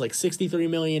followers, like 63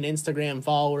 million Instagram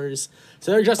followers.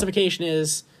 So their justification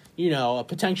is, a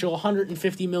potential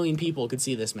 150 million people could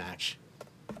see this match.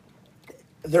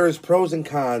 There's pros and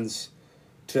cons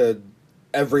to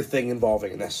everything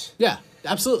involving this. Yeah,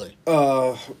 absolutely.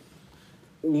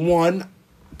 One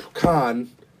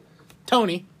con.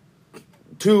 Tony.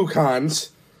 2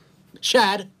 cons.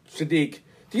 Chad. Sadiq.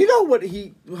 Do you know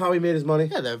how he made his money?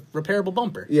 Yeah, the repairable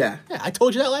bumper. Yeah. Yeah, I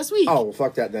told you that last week. Oh, well,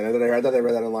 fuck that then. I thought I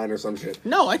read that online or some shit.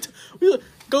 No,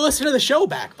 go listen to the show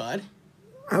back, bud.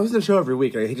 I listen to the show every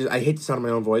week. I hate the sound of my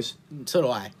own voice. So do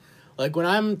I. Like, when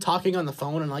I'm talking on the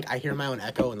phone and, like, I hear my own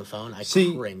echo in the phone, I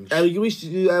cringe. At least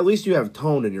you have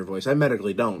tone in your voice. I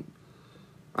medically don't.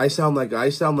 I sound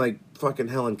like fucking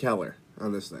Helen Keller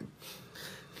on this thing.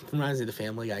 Reminds me of the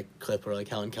Family Guy clip where, like,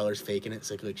 Helen Keller's faking it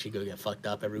so like, she go get fucked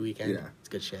up every weekend. Yeah. It's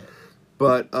good shit.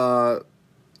 But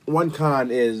one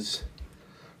con is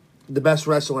the best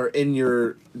wrestler in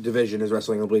your division is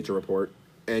wrestling on Bleacher Report,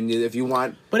 and if you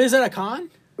want, But is that a con?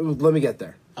 let me get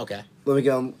there. Okay. Let me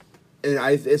go.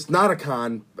 It's not a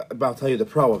con, but I'll tell you the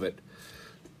pro of it.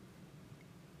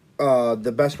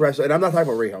 The best wrestler, and I'm not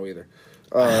talking about Riho either.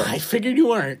 I figured you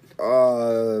weren't.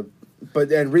 But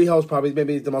Riho's probably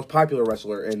maybe the most popular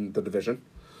wrestler in the division.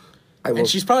 And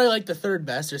she's probably like the third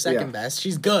best or second best.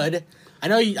 She's good. I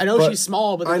know But she's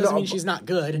small, but that doesn't mean she's not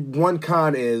good. One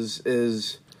con is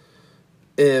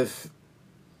if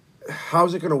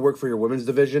how's it going to work for your women's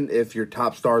division if your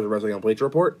top stars are wrestling on Bleacher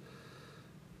Report?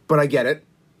 But I get it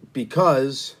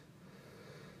because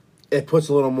it puts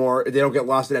a little more. They don't get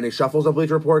lost in any shuffles on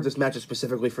Bleacher Report. This match is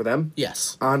specifically for them.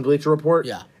 Yes. On Bleacher Report.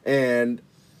 Yeah. And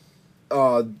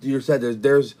you said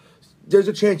there's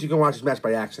a chance you can watch this match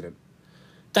by accident.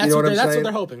 That's what what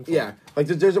they're hoping for. Yeah, like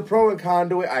there's a pro and con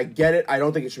to it. I get it. I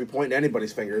don't think it should be pointing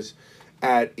anybody's fingers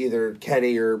at either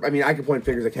Kenny or. I mean, I can point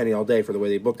fingers at Kenny all day for the way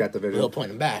they booked that division. He'll point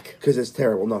him back because it's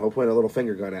terrible. No, he'll point a little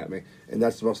finger gun at me, and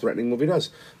that's the most threatening move he does.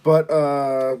 But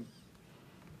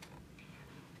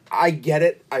I get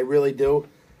it. I really do.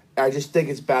 I just think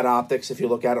it's bad optics if you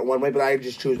look at it one way, but I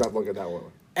just choose not to look at that one way.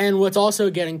 And what's also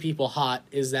getting people hot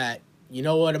is that you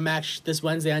know what a match this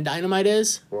Wednesday on Dynamite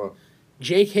is? What?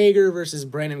 Jake Hager versus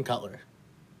Brandon Cutler.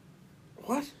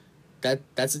 What?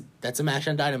 That's a match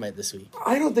on Dynamite this week.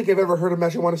 I don't think I've ever heard a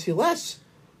match I want to see less.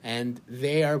 And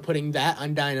they are putting that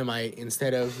on Dynamite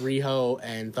instead of Riho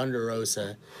and Thunder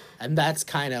Rosa. And that's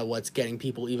kind of what's getting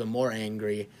people even more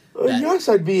angry. Yes,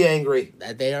 I'd be angry.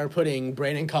 That they are putting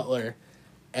Brandon Cutler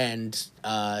and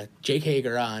Jake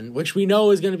Hager on, which we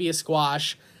know is going to be a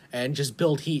squash and just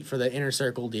build heat for the Inner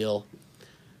Circle deal.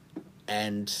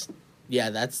 And yeah,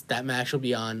 that match will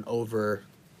be on over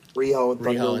Riho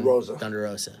and Thunder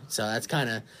Rosa. So that's kind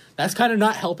of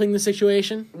not helping the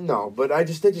situation. No, but they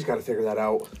just got to figure that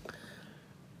out.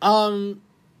 I'm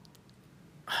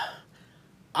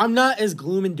not as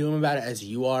gloom and doom about it as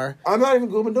you are. I'm not even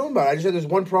gloom and doom about it. I just said there's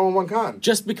one pro and one con.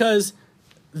 Just because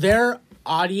their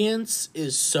audience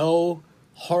is so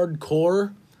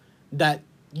hardcore that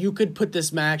you could put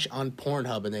this match on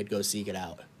Pornhub and they'd go seek it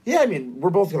out. Yeah, I mean,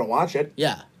 we're both going to watch it.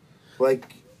 Yeah.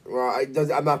 Like,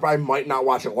 I might not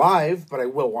watch it live, but I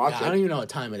will watch it. I don't even know what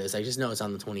time it is. I just know it's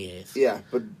on the 28th. Yeah,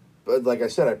 but like I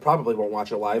said, I probably won't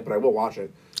watch it live, but I will watch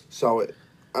it. So,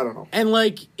 I don't know. And,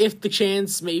 like, if the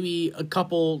chance maybe a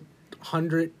couple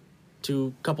hundred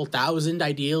to a couple thousand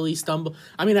ideally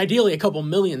a couple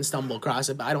million stumble across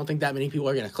it, but I don't think that many people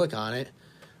are going to click on it.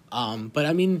 But,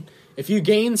 I mean, if you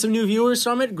gain some new viewers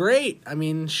from it, great. I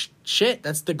mean, shit,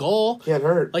 that's the goal. Can't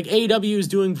hurt. Like, AEW is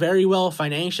doing very well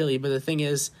financially, but the thing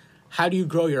is, how do you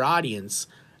grow your audience?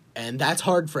 And that's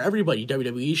hard for everybody.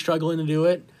 WWE is struggling to do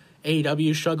it.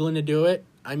 AEW is struggling to do it.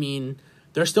 I mean,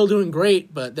 they're still doing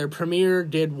great, but their premiere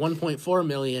did 1.4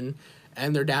 million,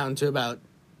 and they're down to about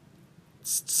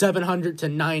 700 to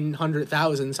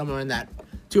 900,000, somewhere in that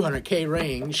 200K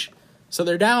range. So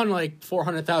they're down like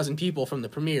 400,000 people from the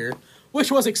premiere,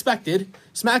 which was expected.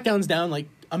 SmackDown's down like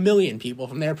 1 million people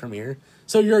from their premiere.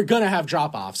 So you're going to have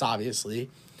drop-offs, obviously.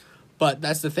 But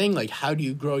that's the thing, like, how do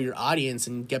you grow your audience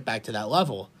and get back to that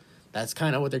level? That's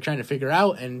kind of what they're trying to figure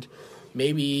out, and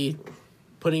maybe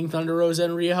putting Thunder Rosa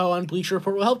and Riho on Bleacher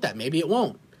Report will help that. Maybe it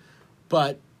won't.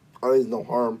 But there's no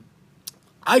harm.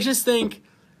 I just think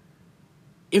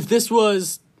if this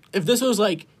was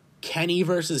like Kenny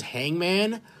versus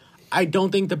Hangman, I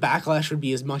don't think the backlash would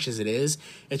be as much as it is.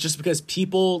 It's just because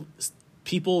people,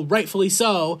 rightfully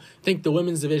so, think the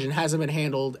women's division hasn't been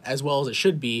handled as well as it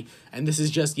should be, and this is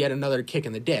just yet another kick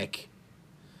in the dick.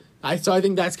 So I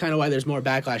think that's kind of why there's more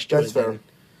backlash to it. That's fair.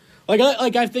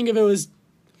 Like I think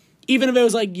even if it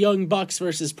was like Young Bucks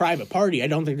versus Private Party, I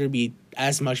don't think there'd be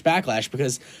as much backlash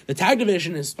because the tag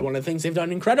division is one of the things they've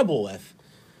done incredible with.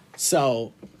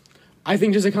 So I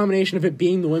think just a combination of it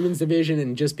being the women's division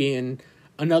and just being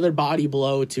another body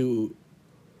blow to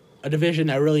a division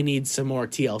that really needs some more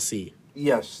TLC.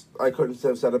 Yes, I couldn't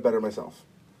have said it better myself.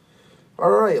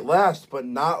 All right, last but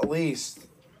not least,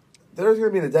 there's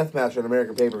going to be a death match in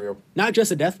American pay-per-view. Not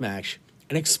just a death match,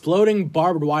 an exploding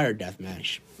barbed wire death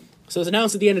match. So it's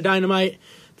announced at the end of Dynamite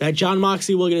that Jon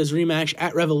Moxley will get his rematch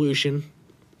at Revolution,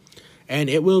 and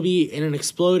it will be in an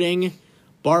exploding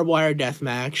barbed wire death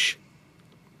match.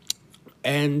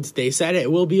 And they said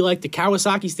it will be like the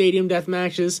Kawasaki Stadium death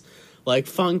matches, like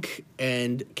Funk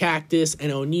and Cactus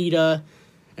and Onita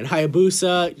and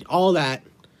Hayabusa, all that.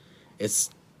 That's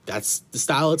the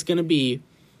style it's going to be.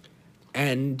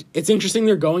 And it's interesting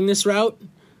they're going this route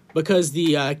because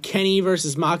the Kenny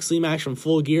versus Moxley match from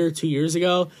Full Gear 2 years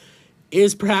ago,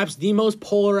 is perhaps the most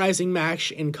polarizing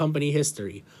match in company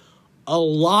history. A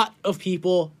lot of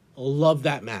people love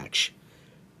that match,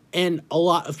 and a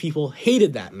lot of people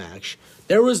hated that match.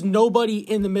 There was nobody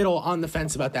in the middle on the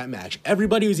fence about that match.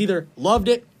 Everybody was either loved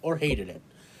it or hated it.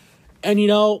 And, you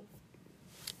know,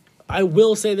 I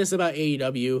will say this about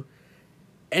AEW,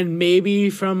 and maybe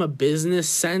from a business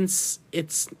sense,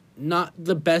 it's not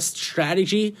the best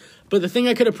strategy, but the thing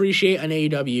I could appreciate on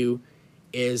AEW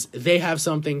is they have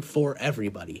something for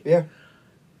everybody. Yeah.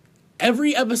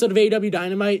 Every episode of AEW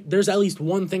Dynamite, there's at least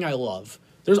one thing I love.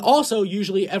 There's also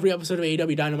usually every episode of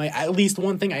AEW Dynamite at least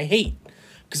one thing I hate.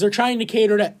 Because they're trying to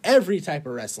cater to every type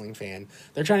of wrestling fan.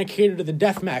 They're trying to cater to the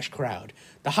deathmatch crowd,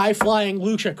 the high-flying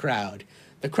lucha crowd,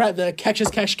 the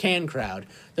catch-as-catch-can crowd.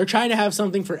 They're trying to have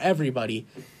something for everybody.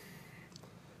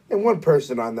 And one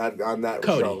person on that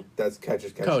Cody. show that's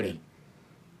catches. Cody.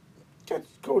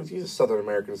 Cody, he's a Southern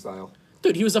American style.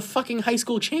 Dude, he was a fucking high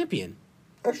school champion.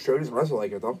 That's true. He doesn't wrestle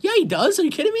like it, though. Yeah, he does. Are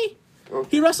you kidding me? Okay.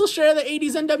 He wrestled straight out of the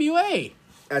 80s NWA.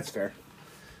 That's fair.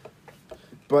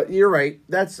 But you're right.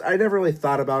 I never really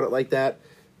thought about it like that.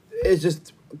 It's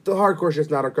just, the hardcore's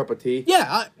just not a cup of tea.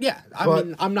 Yeah. I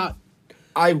mean, I'm not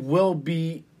I will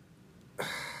be,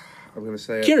 I'm going to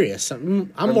say it. curious.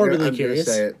 I'm morbidly curious.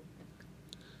 I'm going to say it.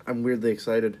 I'm weirdly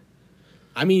excited.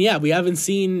 I mean, yeah, we haven't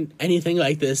seen anything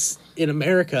like this in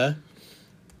America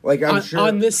Like, I'm sure.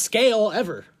 on this scale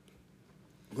ever.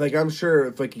 Like, I'm sure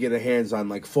if I could get a hands on,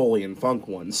 like, Foley and Funk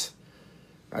ones,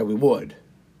 we would.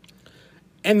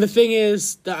 And the thing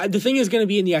is going to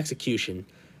be in the execution.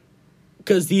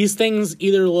 Because these things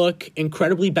either look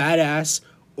incredibly badass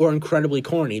or incredibly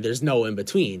corny. There's no in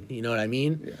between. You know what I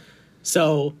mean? Yeah.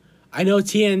 So, I know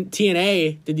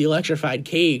TNA did the electrified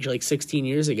cage like 16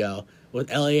 years ago with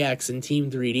LAX and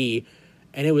Team 3D.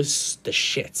 And it was the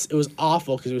shits. It was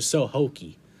awful because it was so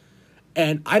hokey.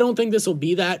 And I don't think this will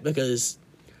be that because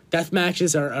death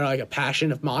matches are like a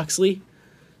passion of Moxley.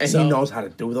 And So- he knows how to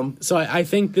do them. So I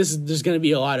think there's going to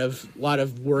be a lot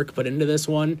of work put into this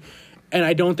one, and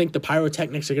I don't think the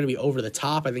pyrotechnics are going to be over the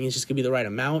top. I think it's just going to be the right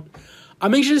amount.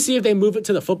 I'm anxious to see if they move it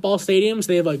to the football stadiums.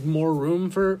 They have like more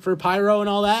room for pyro and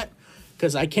all that,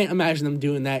 because I can't imagine them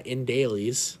doing that in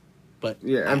dailies. But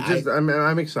Yeah,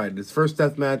 I'm excited. It's first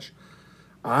death match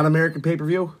on American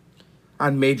pay-per-view,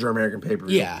 on major American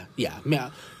pay-per-view. yeah.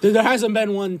 There hasn't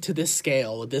been one to this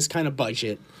scale with this kind of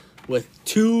budget, with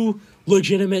two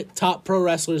legitimate top pro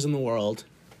wrestlers in the world.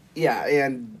 Yeah,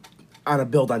 and on a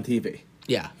build on TV.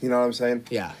 Yeah, You know what I'm saying?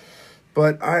 yeah.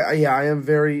 But I'm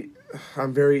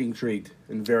very intrigued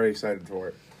and very excited for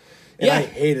it. And Yeah. I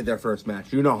hated their first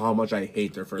match. You know how much I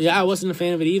hate their first Yeah, I match. wasn't a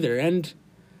fan of it either, and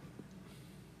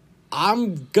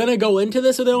I'm gonna go into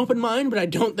this with an open mind, but I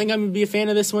don't think I'm gonna be a fan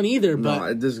of this one either.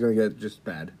 No, this is going to get just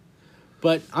bad.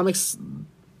 But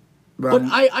But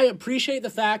I appreciate the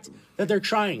fact that they're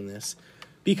trying this,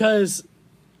 because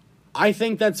I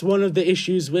think that's one of the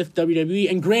issues with WWE.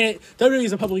 And granted, WWE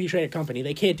is a publicly traded company;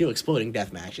 they can't do exploding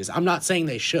death matches. I'm not saying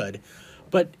they should,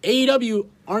 but AEW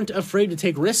aren't afraid to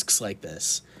take risks like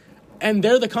this, and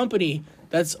they're the company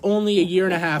that's only a year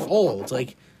and a half old.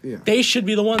 Like, Yeah. they should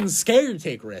be the ones scared to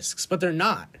take risks, but they're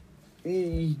not.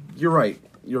 You're right.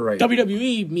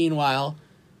 WWE, meanwhile,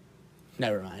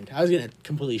 never mind. I was gonna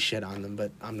completely shit on them,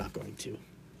 but I'm not going to.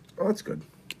 Oh, that's good.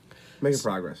 Making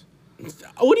progress.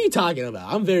 What are you talking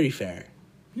about? I'm very fair.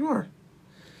 You are.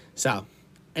 So,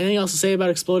 anything else to say about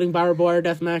exploding barbed wire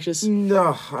death matches?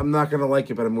 No, I'm not going to like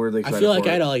it, but I'm weirdly excited I feel like for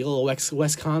I had it. a little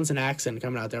Wisconsin accent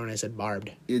coming out there when I said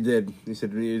barbed. You did. You said,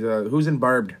 who's in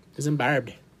Barbed? Isn't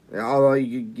barbed? Yeah, although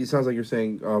it sounds like you're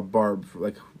saying Barb,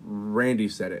 like Randy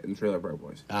said it in Trailer Park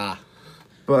Boys. Ah.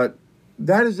 But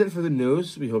that is it for the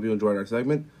news. We hope you enjoyed our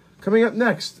segment. Coming up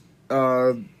next,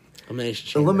 Elimination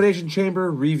Chamber. Elimination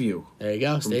Chamber review. There you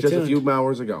go. From Stay just tuned. a few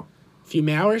hours ago. Few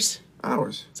Mauers?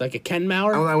 Hours. It's like a Ken I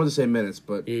Mauer? wouldn't say minutes,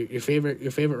 but Your favorite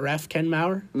ref, Ken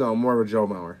Mauer? no, more of a Joe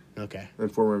Mauer Okay. than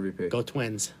former MVP. Go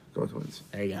Twins. Go Twins.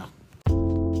 There you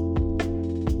go.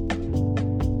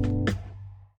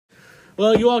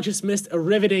 Well, you all just missed a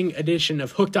riveting edition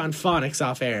of Hooked on Phonics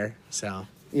off air, so.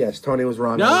 Yes, Tony was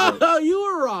wrong. No, you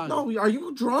were wrong. No, are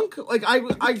you drunk? Like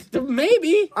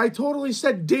Maybe. I totally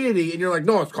said deity, and you're like,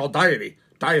 no, it's called deity,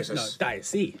 diocese. No,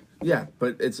 Diocese. Yeah,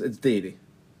 but it's deity.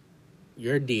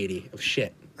 You're a deity of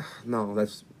shit. No,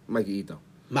 that's Mikey Ito.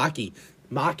 Maki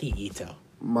Ito.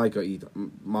 Micah Ito.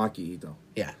 Maki Ito.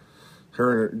 Yeah.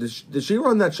 Her and her, did she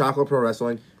run that Chocolate Pro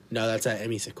Wrestling? No, that's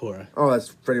Emi Sakura. Oh, that's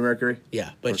Freddie Mercury?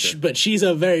 Yeah, but Okay. but she's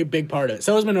a very big part of it.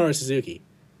 So was Minoru Suzuki.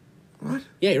 What?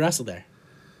 Yeah, he wrestled there.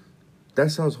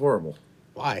 That sounds horrible.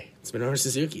 Why? It's Minoru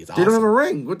Suzuki. It's They awesome. don't have a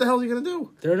ring. What the hell are you going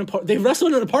to do? They wrestle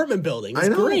in an apartment building. It's I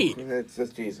know. great. It's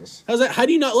just Jesus. How's that? How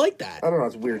do you not like that? I don't know.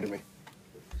 It's weird to me.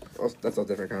 That's a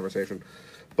different conversation.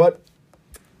 But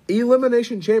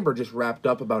Elimination Chamber just wrapped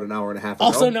up about an hour and a half ago.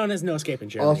 Also known as No Escape in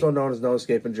Germany. Also known as No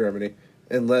Escape in Germany.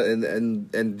 And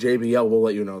JBL will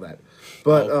let you know that.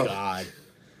 But Oh, God.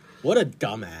 What a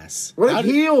dumbass. What a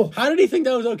heel. How did he think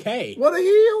that was okay? What a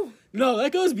heel. No,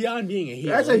 that goes beyond being a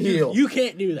heel. That's a heel. You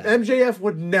can't do that. MJF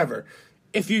would never.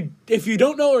 If you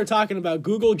don't know what we're talking about,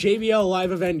 Google JBL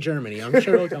live event Germany. I'm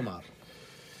sure it'll come up.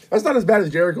 That's not as bad as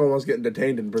Jericho almost getting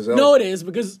detained in Brazil. No, it is,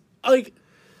 because, like,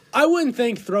 I wouldn't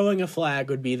think throwing a flag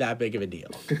would be that big of a deal.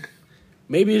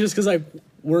 Maybe it's just because, like,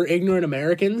 we're ignorant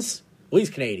Americans. Well, he's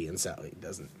Canadian, so he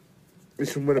doesn't.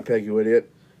 He's from Winnipeg, you idiot.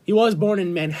 He was born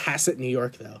in Manhasset, New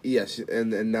York, though. Yes,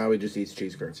 and now he just eats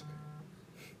cheese curds.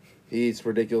 He eats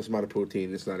ridiculous amount of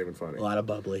poutine. It's not even funny. A lot of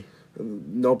bubbly.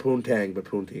 No poontang, but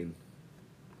poutine.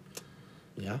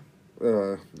 Yeah.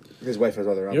 His wife has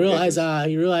other You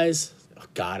obligations. realize, oh,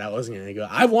 God, I wasn't going to go.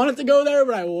 I wanted to go there,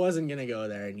 but I wasn't going to go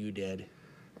there, and you did.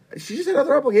 She just had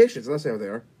other obligations. Let's say what they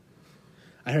are.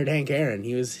 I heard Hank Aaron.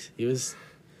 He was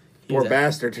Poor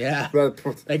bastard. Yeah.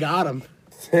 They got him.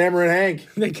 Hammer and Hank.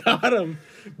 They got him.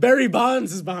 Barry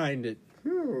Bonds is behind it.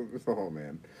 Oh,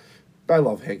 man. I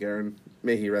love Hank Aaron.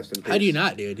 May he rest in peace. How do you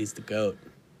not, dude? He's the GOAT.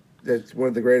 That's one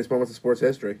of the greatest moments of sports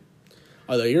history.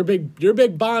 Although you're a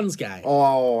big Bonds guy.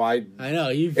 Oh, I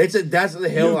know that's the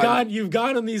hill. You've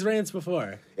gone on these rants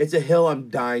before. It's a hill I'm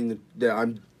dying.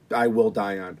 I will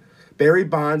die on. Barry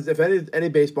Bonds. If any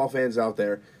baseball fans out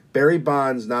there, Barry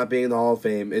Bonds not being in the Hall of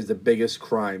Fame is the biggest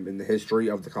crime in the history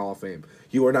of the Hall of Fame.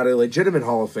 You are not a legitimate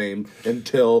Hall of Fame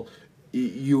until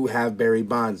you have Barry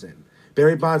Bonds in.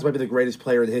 Barry Bonds might be the greatest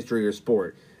player in the history of your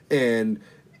sport, and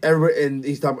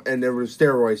he's talking, and there was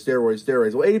steroids.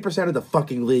 Well, 80% of the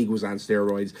fucking league was on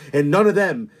steroids, and none of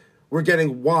them were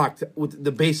getting walked with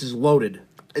the bases loaded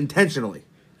intentionally.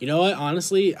 You know what?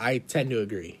 Honestly, I tend to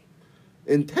agree.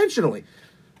 Intentionally.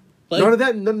 Like,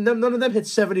 None of them hit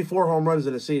 74 home runs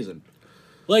in a season.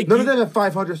 Like None of them have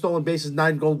 500 stolen bases,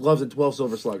 9 gold gloves, and 12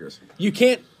 silver sluggers. You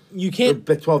can't.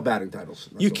 Or 12 batting titles.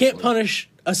 You can't punish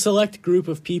a select group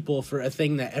of people for a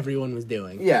thing that everyone was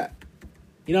doing. Yeah.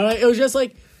 You know, it was just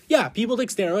like, yeah, people took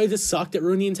steroids. It sucked. It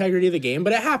ruined the integrity of the game,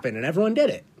 but it happened, and everyone did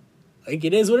it. Like,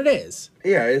 it is what it is.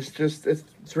 Yeah,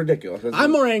 it's ridiculous.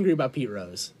 I'm more angry about Pete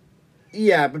Rose.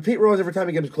 Yeah, but Pete Rose, every time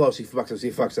he gets close, he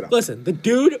fucks it up. Listen, the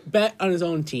dude bet on his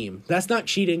own team. That's not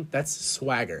cheating. That's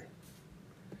swagger.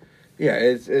 Yeah,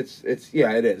 it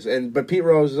is. But Pete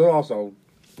Rose is also,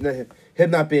 him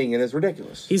not being in is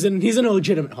ridiculous. He's in a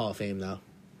legitimate Hall of Fame, though.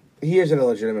 He is in a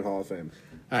legitimate Hall of Fame.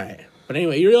 All right. But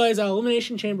anyway, you realize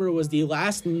Elimination Chamber was the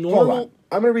last normal... Hold on.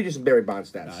 I'm going to read you some Barry Bonds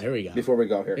stats. Here we go. Before we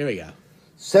go here. Here we go.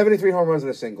 73 home runs in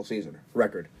a single season.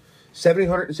 Record.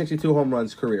 762 home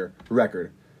runs career.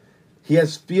 Record. He had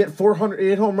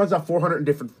home runs off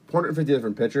 450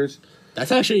 different pitchers.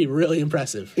 That's actually really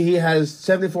impressive. He has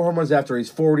 74 home runs after he's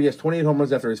 40. He has 28 home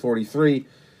runs after he's 43.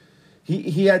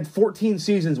 He had 14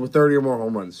 seasons with 30 or more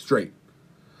home runs straight.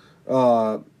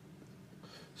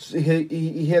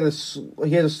 He had a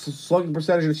slugging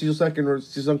percentage in a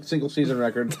single season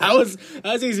record. That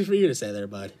was easy for you to say there,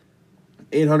 bud.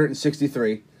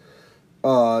 863. He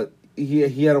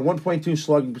had a 1.2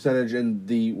 slugging percentage in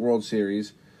the World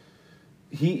Series.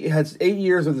 He has 8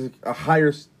 years with a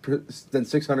higher than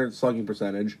 600 slugging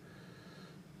percentage.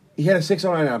 He had a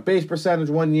 609 on base percentage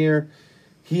 1 year.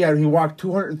 He walked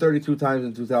 232 times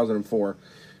in 2004.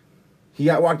 He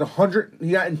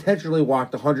got intentionally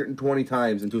walked 120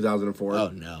 times in 2004. Oh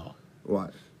no!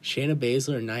 What? Shayna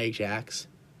Baszler and Nia Jax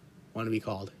want to be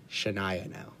called Shania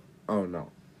now. Oh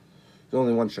no! There's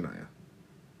only one Shania.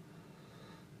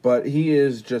 But he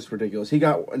is just ridiculous. He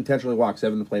got intentionally walked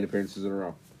 7 plate appearances in a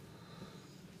row.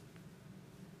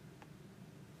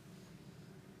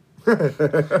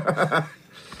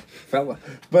 Fella.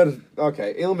 But,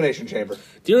 okay, Elimination Chamber.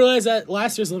 Do you realize that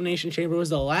last year's Elimination Chamber was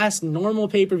the last normal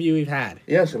pay-per-view we've had?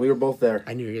 Yes, we were both there.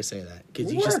 I knew you were going to say that.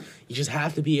 Because We were. you just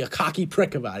have to be a cocky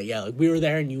prick about it. Yeah, like we were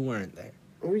there and you weren't there.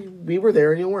 We were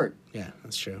there and you weren't. Yeah,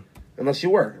 that's true. Unless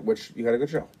you were, which you had a good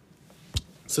show.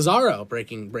 Cesaro,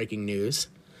 breaking news.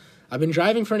 I've been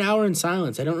driving for an hour in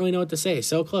silence. I don't really know what to say.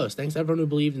 So close. Thanks to everyone who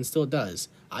believed and still does.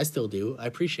 I still do. I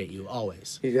appreciate you,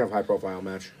 always. He's going to have a high-profile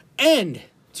match. And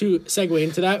to segue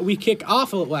into that, we kick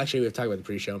off... Well, actually, we have to talk about the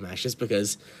pre-show match just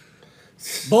because...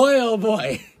 Boy, oh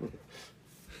boy.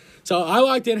 So I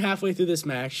walked in halfway through this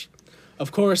match.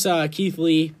 Of course, Keith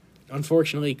Lee,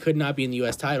 unfortunately, could not be in the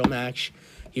U.S. title match.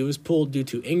 He was pulled due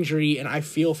to injury, and I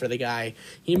feel for the guy.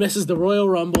 He misses the Royal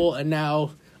Rumble, and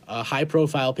now a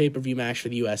high-profile pay-per-view match for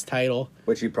the U.S. title.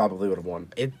 Which he probably would have won.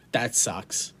 That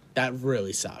sucks. That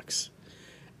really sucks.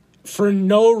 For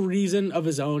no reason of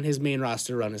his own, his main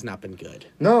roster run has not been good.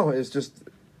 No, it's just...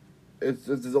 It's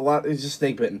a lot... It's just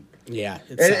snake bitten. Yeah,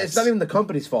 And it's not even the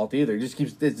company's fault either. It just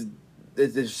keeps... It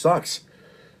just sucks.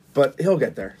 But he'll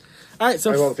get there. All right,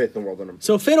 so... I have all the faith in the world in him.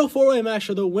 So, fatal four-way match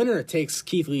for the winner takes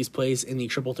Keith Lee's place in the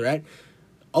triple threat.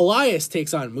 Elias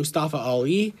takes on Mustafa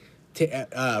Ali,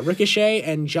 Ricochet,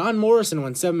 and John Morrison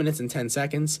won 7 minutes and 10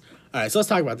 seconds. All right, so let's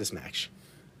talk about this match.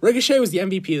 Ricochet was the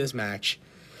MVP of this match.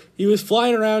 He was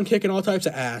flying around, kicking all types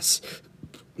of ass.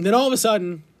 And then all of a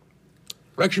sudden,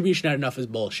 Retribution had enough of his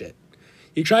bullshit.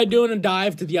 He tried doing a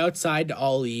dive to the outside to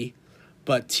Ali,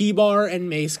 but T-Bar and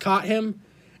Mace caught him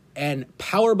and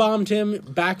powerbombed him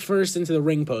back first into the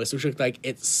ring post, which looked like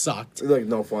it sucked. It looked like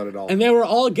no fun at all. And they were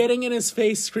all getting in his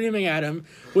face, screaming at him,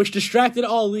 which distracted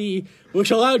Ali,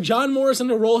 which allowed John Morrison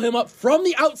to roll him up from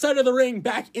the outside of the ring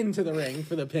back into the ring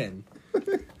for the pin.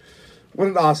 What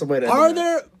an awesome way to end Are the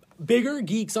match. there bigger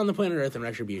geeks on the planet Earth than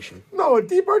Retribution? No,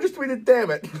 D-Bar just tweeted,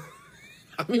 damn it.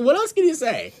 I mean, what else can you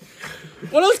say?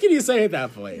 What else can you say at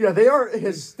that point? Yeah, they are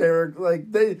hysterical.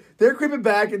 Like they're creeping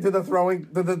back into the throwing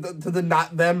to the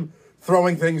not them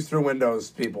throwing things through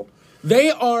windows. People, They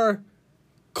are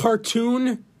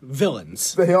cartoon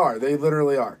villains. they are. They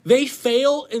literally are. They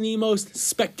fail in the most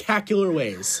spectacular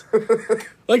ways.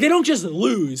 Like, they don't just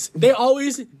lose. They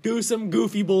always do some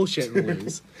goofy bullshit and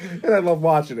lose. And I love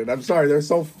watching it. I'm sorry, they're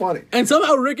so funny And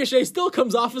somehow Ricochet still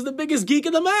comes off as the biggest geek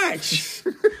in the match.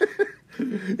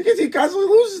 because he constantly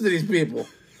loses to these people.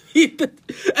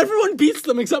 Everyone beats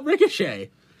them except Ricochet.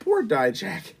 Poor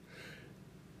Dijak.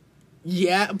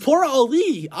 Yeah, poor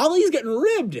Ali. Ali's getting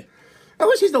ribbed. At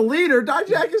least he's the leader.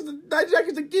 Dijak is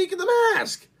the geek in the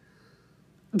mask.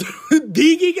 The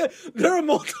geek. There are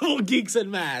multiple geeks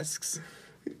in masks.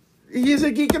 He is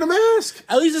a geek in a mask.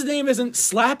 At least his name isn't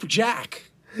Slapjack.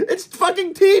 It's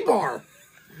fucking T-Bar.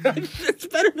 It's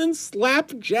better than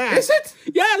Slapjack. Is it?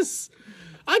 Yes.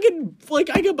 I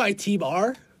could buy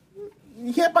T-Bar.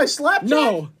 You can't buy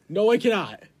Slapjack. No, I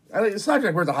cannot. I think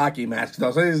Slapjack wears a hockey mask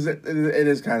though, so it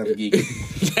is kind of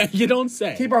geeky. Yeah, you don't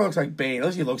say. T-Bar looks like Bane. At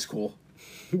least he looks cool.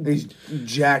 He's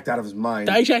jacked out of his mind.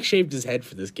 Dijak shaved his head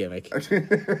for this gimmick.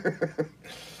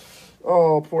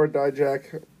 Oh, poor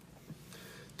Dijak.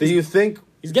 Do you think?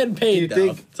 He's getting paid,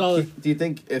 though. Do you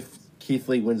think if Keith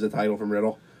Lee wins the title from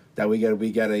Riddle, that we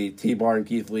get a T-Bar and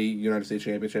Keith Lee United States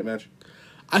Championship match?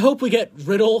 I hope we get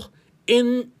Riddle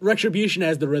in Retribution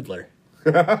as the Riddler.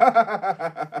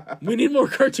 We need more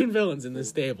cartoon villains in this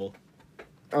stable.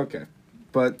 Okay,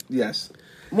 but yes,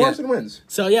 Morrison wins.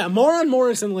 So yeah, more on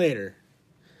Morrison later.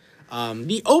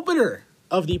 The opener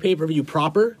of the pay-per-view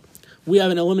proper, we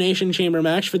have an Elimination Chamber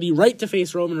match for the right to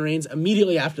face Roman Reigns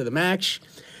immediately after the match.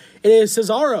 It is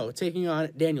Cesaro taking on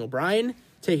Daniel Bryan,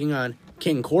 taking on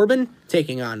King Corbin,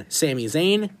 taking on Sami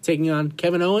Zayn, taking on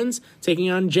Kevin Owens,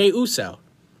 taking on Jey Uso.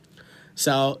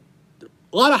 So,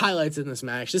 a lot of highlights in this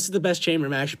match. This is the best Chamber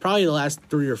match, probably the last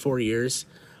 3 or 4 years.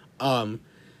 Sami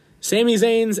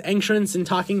Zayn's entrance and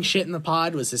talking shit in the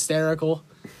pod was hysterical.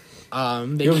 He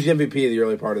was the MVP of the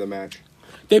early part of the match.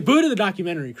 They booted the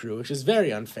documentary crew, which is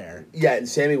very unfair. Yeah, and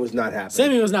Sammy was not happy.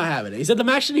 Sammy was not having it. He said the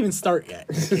match didn't even start yet.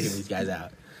 He's kicking these guys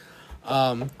out.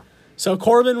 So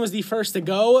Corbin was the first to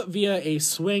go via a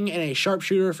swing and a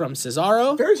sharpshooter from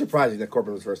Cesaro. Very surprising that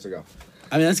Corbin was first to go.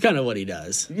 I mean, that's kind of what he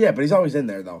does. Yeah, but he's always in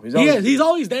there, though. He's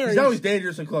always there. He's always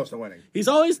dangerously close to winning. He's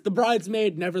always the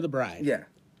bridesmaid, never the bride.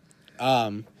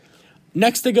 Yeah.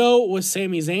 Next to go was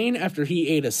Sami Zayn after he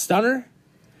ate a stunner.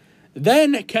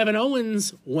 Then Kevin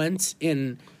Owens went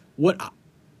in what...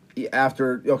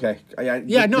 After, okay.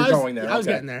 Yeah, no, I was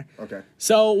getting there. Okay.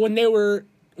 So when they were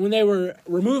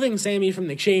removing Sammy from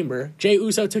the chamber, Jey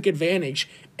Uso took advantage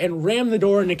and rammed the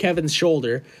door into Kevin's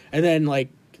shoulder and then,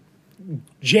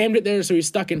 jammed it there so he's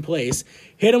stuck in place,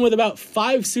 hit him with about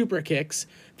 5 super kicks,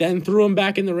 then threw him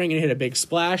back in the ring and hit a big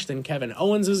splash. Then Kevin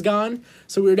Owens was gone.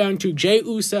 So we were down to Jey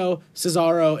Uso,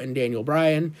 Cesaro, and Daniel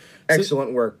Bryan.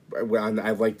 Excellent work. I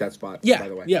like that spot, Yeah, by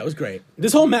the way. yeah, it was great.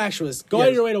 This whole match was... Go out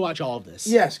of your way to watch all of this.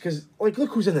 Yes, because, look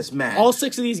who's in this match. All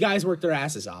 6 of these guys worked their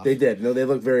asses off. They did. No, they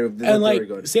look very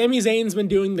good. Sami Zayn's been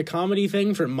doing the comedy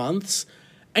thing for months,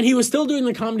 and he was still doing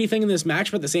the comedy thing in this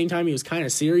match, but at the same time, he was kind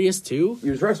of serious, too. He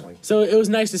was wrestling. So it was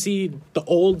nice to see the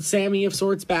old Sammy of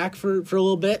sorts back for a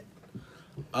little bit.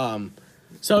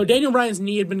 So Daniel Bryan's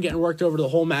knee had been getting worked over the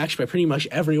whole match by pretty much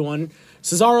everyone.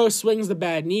 Cesaro swings the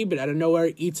bad knee, but out of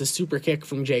nowhere eats a super kick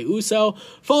from Jey Uso,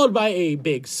 followed by a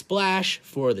big splash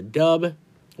for the dub.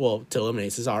 Well, to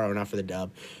eliminate Cesaro, not for the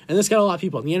dub. And this got a lot of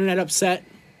people on the internet upset.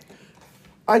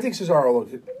 I think Cesaro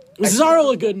looked Cesaro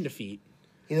looked good in defeat.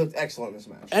 He looked excellent in this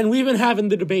match. And we've been having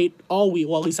the debate all week.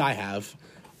 Well, at least I have.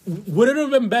 Would it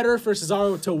have been better for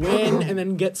Cesaro to win and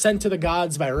then get sent to the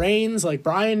gods by Reigns like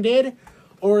Bryan did?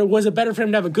 Or was it better for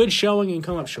him to have a good showing and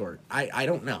come up short? I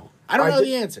don't know. I don't know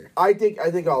the answer. I think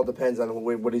it all depends on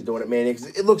what he's doing at Mania. 'Cause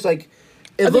it looks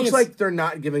like they're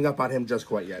not giving up on him just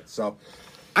quite yet. So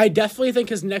I definitely think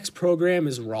his next program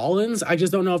is Rollins. I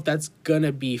just don't know if that's going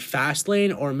to be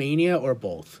Fastlane or Mania or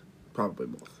both. probably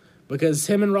both. Because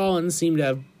him and Rollins seem to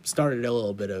have started a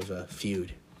little bit of a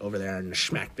feud over there in the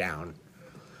SmackDown.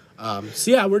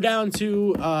 So yeah, we're down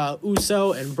to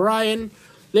Uso and Bryan.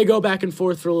 They go back and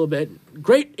forth for a little bit.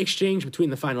 Great exchange between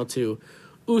the final two.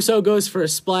 Uso goes for a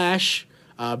splash.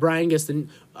 Bryan gets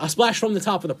a splash from the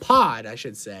top of the pod, I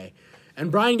should say. And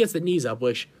Bryan gets the knees up,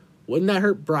 which wouldn't that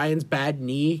hurt Bryan's bad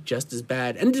knee just as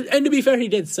bad? And to be fair, he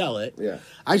did sell it. Yeah.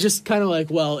 I just kind of like,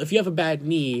 well, if you have a bad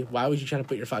knee, why would you try to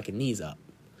put your fucking knees up?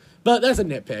 But that's a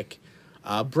nitpick.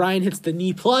 Bryan hits the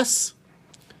knee plus,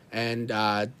 and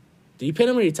did he pin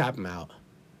him or did he tap him out?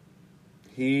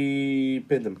 He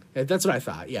pinned him. That's what I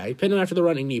thought. Yeah, he pinned him after the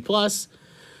running knee plus.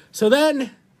 So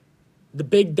then the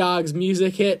big dog's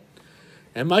music hit,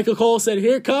 and Michael Cole said,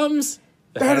 "Here comes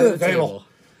the head of the table."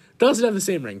 Doesn't have the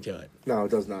same ring to it. No,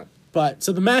 it does not. But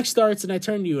so the match starts, and I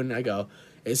turn to you and I go,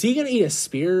 "Is he going to eat a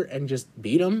spear and just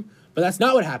beat him?" But that's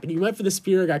not what happened. He went for the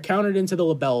spear, got countered into the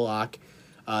label lock.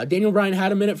 Daniel Bryan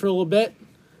had him in it for a little bit.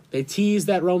 They teased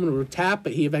that Roman would tap,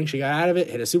 but he eventually got out of it,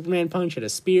 hit a Superman punch, hit a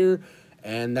spear,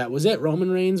 and that was it.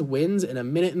 Roman Reigns wins in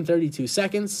 1 minute and 32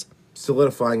 seconds.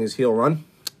 Solidifying his heel run.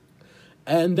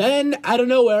 And then, out of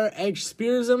nowhere, Edge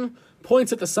spears him,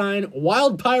 points at the sign,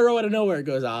 wild pyro out of nowhere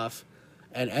goes off,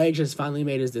 and Edge has finally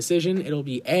made his decision. It'll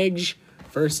be Edge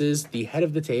versus the head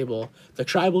of the table, the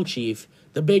tribal chief,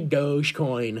 the big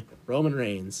Dogecoin, Roman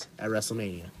Reigns, at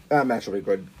WrestleMania. That match will be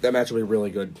good. That match will be really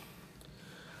good.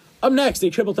 Up next, a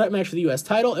triple threat match for the U.S.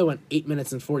 title. It went 8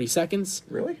 minutes and 40 seconds.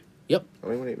 Really? Yep.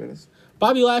 Only went 8 minutes.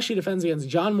 Bobby Lashley defends against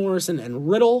John Morrison and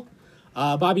Riddle.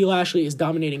 Bobby Lashley is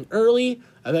dominating early.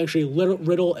 Eventually,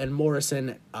 Riddle and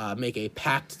Morrison make a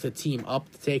pact to team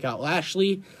up to take out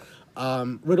Lashley.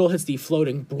 Riddle hits the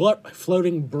floating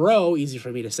bro, easy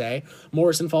for me to say.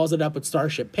 Morrison follows it up with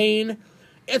Starship Pain.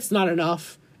 It's not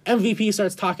enough. MVP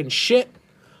starts talking shit.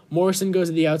 Morrison goes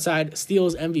to the outside,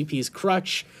 steals MVP's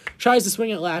crutch, tries to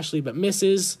swing at Lashley, but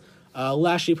misses.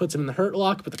 Lashley puts him in the hurt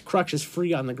lock, but the crutch is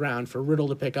free on the ground for Riddle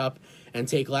to pick up and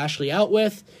take Lashley out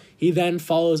with. He then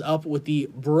follows up with the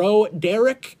Bro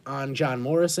Derek on John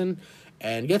Morrison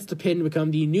and gets the pin to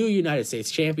become the new United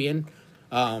States champion.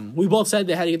 We both said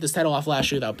they had to get this title off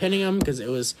Lashley without pinning him because it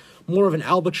was more of an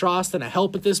albatross than a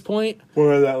help at this point.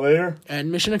 More of that later.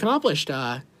 And mission accomplished.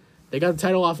 They got the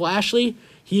title off Lashley.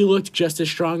 He looked just as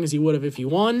strong as he would have if he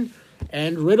won.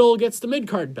 And Riddle gets the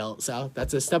mid-card belt, so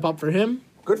that's a step up for him.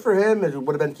 Good for him. It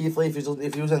would have been Keith Lee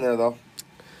if he was in there, though.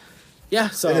 Yeah,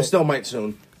 so And it still might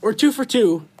soon. we're 2 for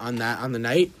 2 on the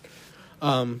night.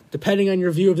 Depending on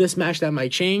your view of this match, that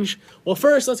might change. Well,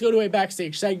 first, let's go to a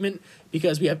backstage segment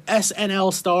because we have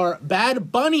SNL star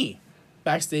Bad Bunny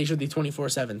backstage with the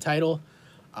 24/7 title.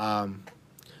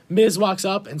 Miz walks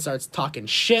up and starts talking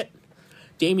shit.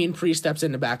 Damian Priest steps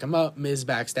in to back him up. Miz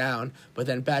backs down, but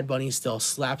then Bad Bunny still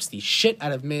slaps the shit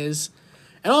out of Miz.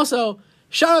 And also,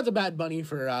 shout out to Bad Bunny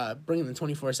for bringing the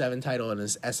 24/7 title in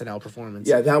his SNL performance.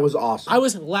 Yeah, that was awesome. I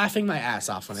was laughing my ass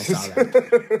off when I saw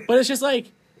that. But it's just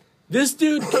like, this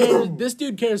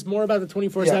dude cares more about the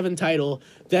 24/7 title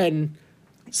than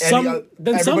some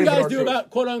guys do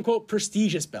about quote unquote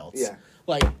prestigious belts. Yeah.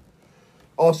 Like,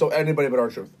 Also, anybody but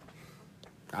R-Truth.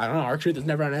 I don't know, R-Truth is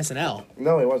never on SNL.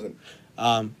 No, he wasn't.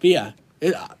 But yeah,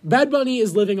 Bad Bunny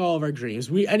is living all of our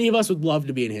dreams. Any of us would love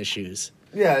to be in his shoes.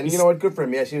 Yeah, and you know what? Good for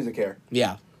him. Yeah, he seems to care.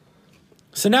 Yeah.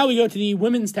 So now we go to the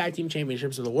Women's Tag Team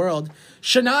Championships of the World.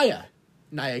 Nia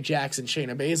Jax and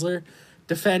Shayna Baszler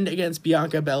defend against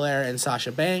Bianca Belair and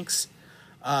Sasha Banks.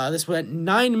 This went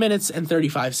 9 minutes and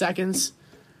 35 seconds.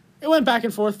 It went back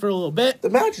and forth for a little bit. The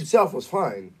match itself was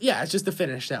fine. Yeah, it's just the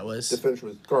finish that was. The finish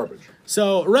was garbage.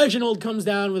 So Reginald comes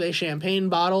down with a champagne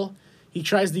bottle. He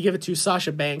tries to give it to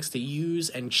Sasha Banks to use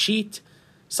and cheat.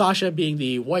 Sasha, being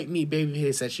the white meat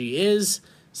babyface that she is,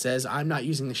 says, "I'm not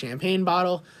using the champagne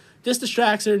bottle." This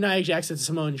distracts her. Nia Jax hits a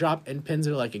Samoan drop and pins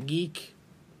her like a geek.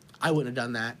 I wouldn't have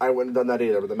done that. I wouldn't have done that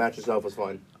either, but the match itself was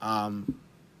fine.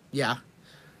 Yeah.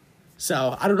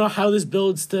 So I don't know how this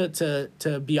builds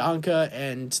to Bianca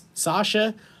and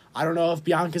Sasha. I don't know if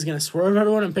Bianca's going to swerve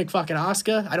everyone and pick fucking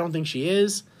Asuka. I don't think she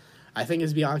is. I think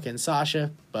it's Bianca and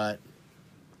Sasha, but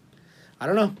I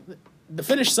don't know. The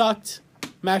finish sucked.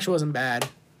 Match wasn't bad.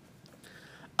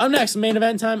 Up next, main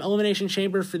event time, Elimination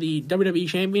Chamber for the WWE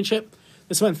Championship.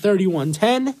 This went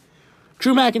 31-10.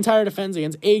 Drew McIntyre defends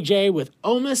against AJ with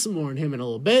Omos. More on him in a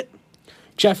little bit.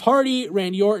 Jeff Hardy,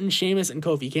 Randy Orton, Sheamus, and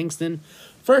Kofi Kingston.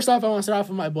 First off, I want to start off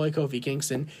with my boy Kofi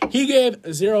Kingston. He gave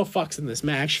 0 fucks in this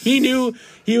match. He knew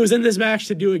he was in this match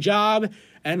to do a job,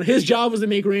 and his job was to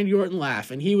make Randy Orton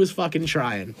laugh, and he was fucking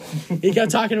trying. He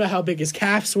kept talking about how big his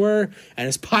calves were, and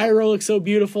his pyro looked so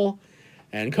beautiful,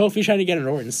 and Kofi tried to get under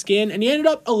Orton's skin, and he ended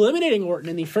up eliminating Orton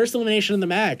in the first elimination of the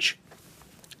match.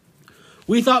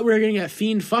 We thought we were going to get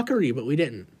Fiend Fuckery, but we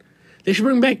didn't. They should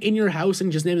bring back In Your House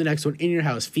and just name the next one In Your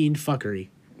House, Fiend Fuckery.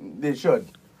 They should.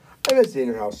 I miss the In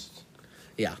Your House.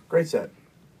 Yeah. Great set.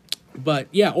 But,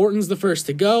 yeah, Orton's the first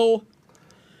to go.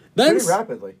 Then, Pretty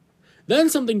rapidly. Then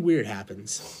something weird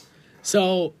happens.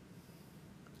 So,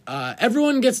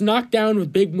 everyone gets knocked down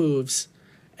with big moves,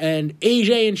 and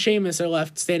AJ and Sheamus are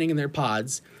left standing in their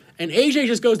pods. And AJ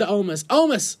just goes to Omos.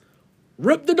 Omos,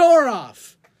 rip the door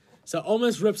off. So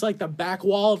Omos rips, like, the back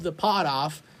wall of the pod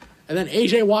off, and then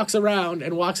AJ walks around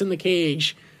and walks in the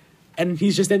cage, and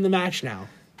he's just in the match now.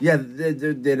 Yeah, they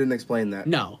didn't explain that.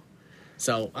 No.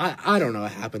 So, I don't know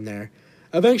what happened there.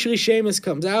 Eventually, Sheamus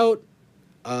comes out.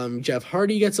 Jeff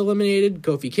Hardy gets eliminated.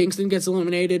 Kofi Kingston gets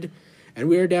eliminated. And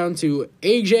we are down to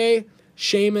AJ,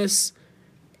 Sheamus,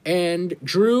 and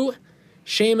Drew.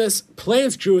 Sheamus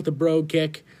plants Drew with the Brogue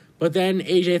Kick, but then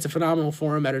AJ hits a phenomenal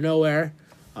forearm out of nowhere.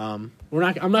 I'm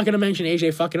not going to mention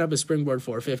AJ fucking up his springboard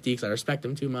 450 because I respect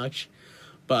him too much.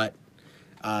 But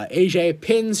AJ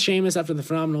pins Sheamus after the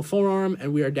phenomenal forearm,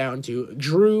 and we are down to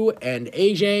Drew and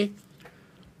AJ.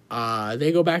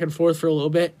 They go back and forth for a little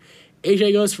bit.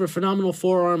 AJ goes for a phenomenal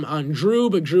forearm on Drew,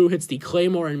 but Drew hits the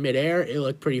Claymore in midair. It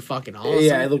looked pretty fucking awesome.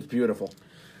 Yeah, it looked beautiful.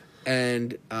 And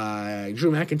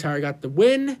Drew McIntyre got the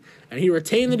win, and he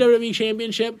retained the WWE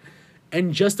Championship.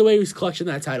 And just the way he was clutching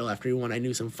that title after he won, I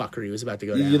knew some fuckery was about to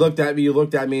go down. You looked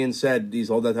at me and said, he's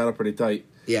holding that title pretty tight.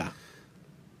 Yeah.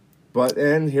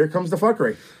 And here comes the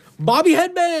fuckery. Bobby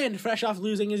Headband, fresh off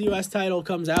losing his U.S. title,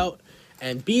 comes out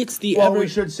and beats the... we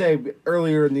should say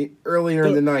earlier in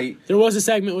the night... There was a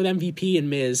segment with MVP and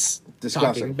Miz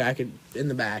discussing. talking back in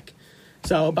the back.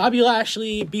 So Bobby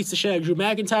Lashley beats the shit out of Drew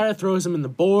McIntyre, throws him in the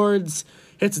boards,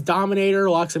 hits a Dominator,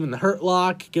 locks him in the Hurt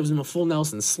Lock, gives him a full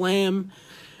Nelson Slam.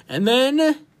 And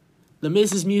then the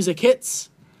Miz's music hits.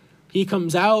 He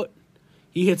comes out.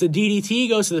 He hits a DDT,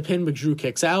 goes to the pin, but Drew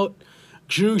kicks out.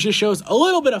 Drew just shows a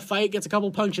little bit of fight, gets a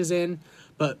couple punches in,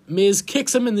 but Miz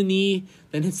kicks him in the knee,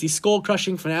 then hits the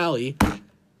skull-crushing finale.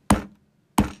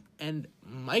 And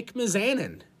Mike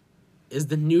Mizanin is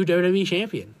the new WWE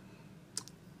champion.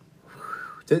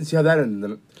 Didn't see how that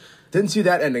ended. Didn't see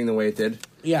that ending the way it did.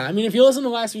 Yeah, I mean, if you listen to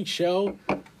last week's show,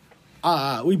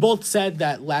 we both said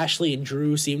that Lashley and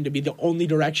Drew seemed to be the only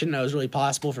direction that was really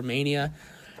possible for Mania.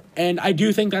 And I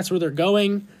do think that's where they're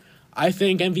going. I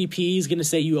think MVP is going to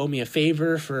say you owe me a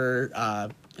favor for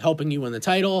helping you win the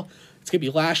title. It's going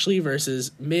to be Lashley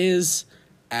versus Miz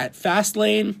at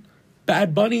Fastlane.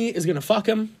 Bad Bunny is going to fuck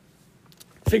him.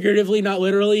 Figuratively, not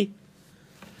literally.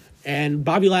 And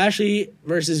Bobby Lashley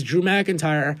versus Drew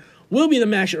McIntyre will be the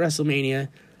match at WrestleMania.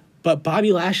 But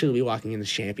Bobby Lashley will be walking in as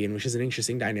champion, which is an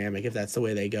interesting dynamic if that's the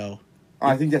way they go.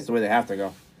 I think that's the way they have to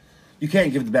go. You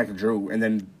can't give it back to Drew and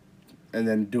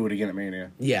then do it again at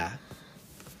Mania. Yeah.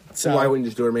 So why wouldn't you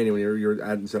just do it at Mania when you're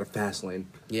at instead of Fastlane?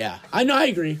 Yeah, I know. I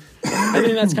agree. I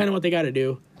think that's kind of what they got to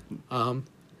do. So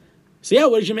yeah,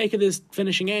 what did you make of this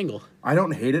finishing angle? I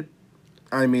don't hate it.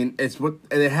 I mean, it's what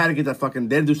they had to get that fucking.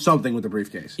 They had to do something with the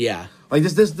briefcase. Yeah, like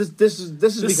this is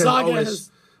because Saga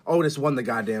Otis won the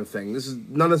goddamn thing.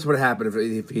 None of this would have happened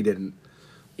if he didn't.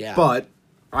 Yeah, but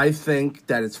I think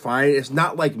that it's fine. It's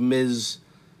not like Miz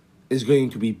is going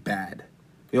to be bad.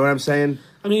 You know what I'm saying?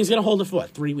 I mean, he's going to hold it for,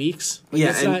 3 weeks? Like,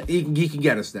 yeah, and he can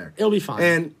get us there. It'll be fine.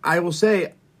 And I will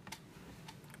say,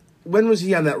 when was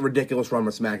he on that ridiculous run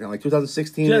with SmackDown? Like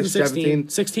 2016, 2017?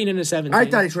 16 into 17. I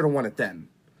thought he should have won it then.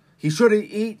 He should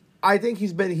have. I think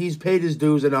he's paid his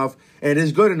dues enough and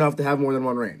is good enough to have more than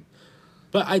one reign.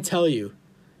 But I tell you,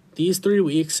 these 3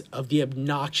 weeks of the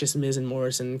obnoxious Miz and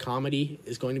Morrison comedy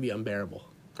is going to be unbearable.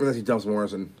 Unless he dumps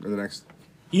Morrison in the next.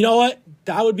 You know what?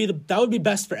 That would be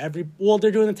best for every. Well,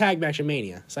 they're doing the tag match at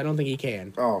Mania, so I don't think he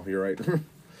can. Oh, you're right.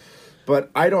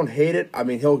 But I don't hate it. I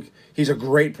mean, he's a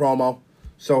great promo,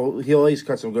 so he'll at least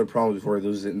cut some good promos before he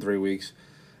loses it in 3 weeks.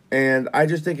 And I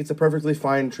just think it's a perfectly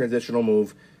fine transitional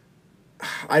move.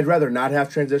 I'd rather not have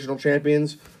transitional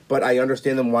champions, but I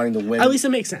understand them wanting to win. At least it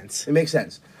makes sense. It makes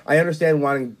sense. I understand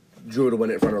wanting Drew to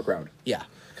win it in front of a crowd. Yeah.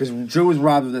 Because Drew was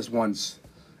robbed of this once,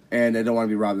 and they don't want to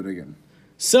be robbed of it again.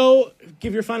 So,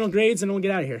 give your final grades, and we'll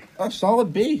get out of here. A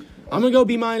solid B. I'm gonna go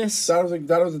B-.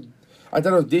 That was. I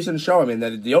thought it was a decent show. I mean,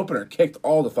 the opener kicked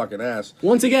all the fucking ass.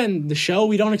 Once again, the show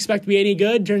we don't expect to be any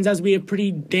good turns out to be a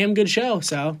pretty damn good show.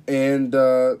 So And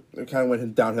it kind of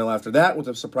went downhill after that with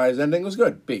a surprise ending. It was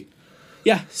good. B.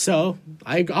 yeah, so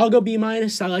I'll go B-. I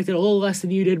liked it a little less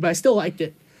than you did, but I still liked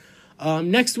it.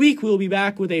 Next week we'll be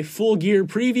back with a Full Gear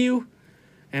preview,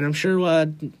 and I'm sure a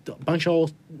bunch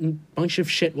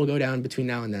of shit will go down between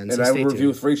now and then. And I will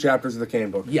review 3 chapters of the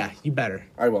Kane book. Yeah, you better.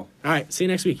 I will. All right, see you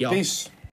next week, y'all. Peace.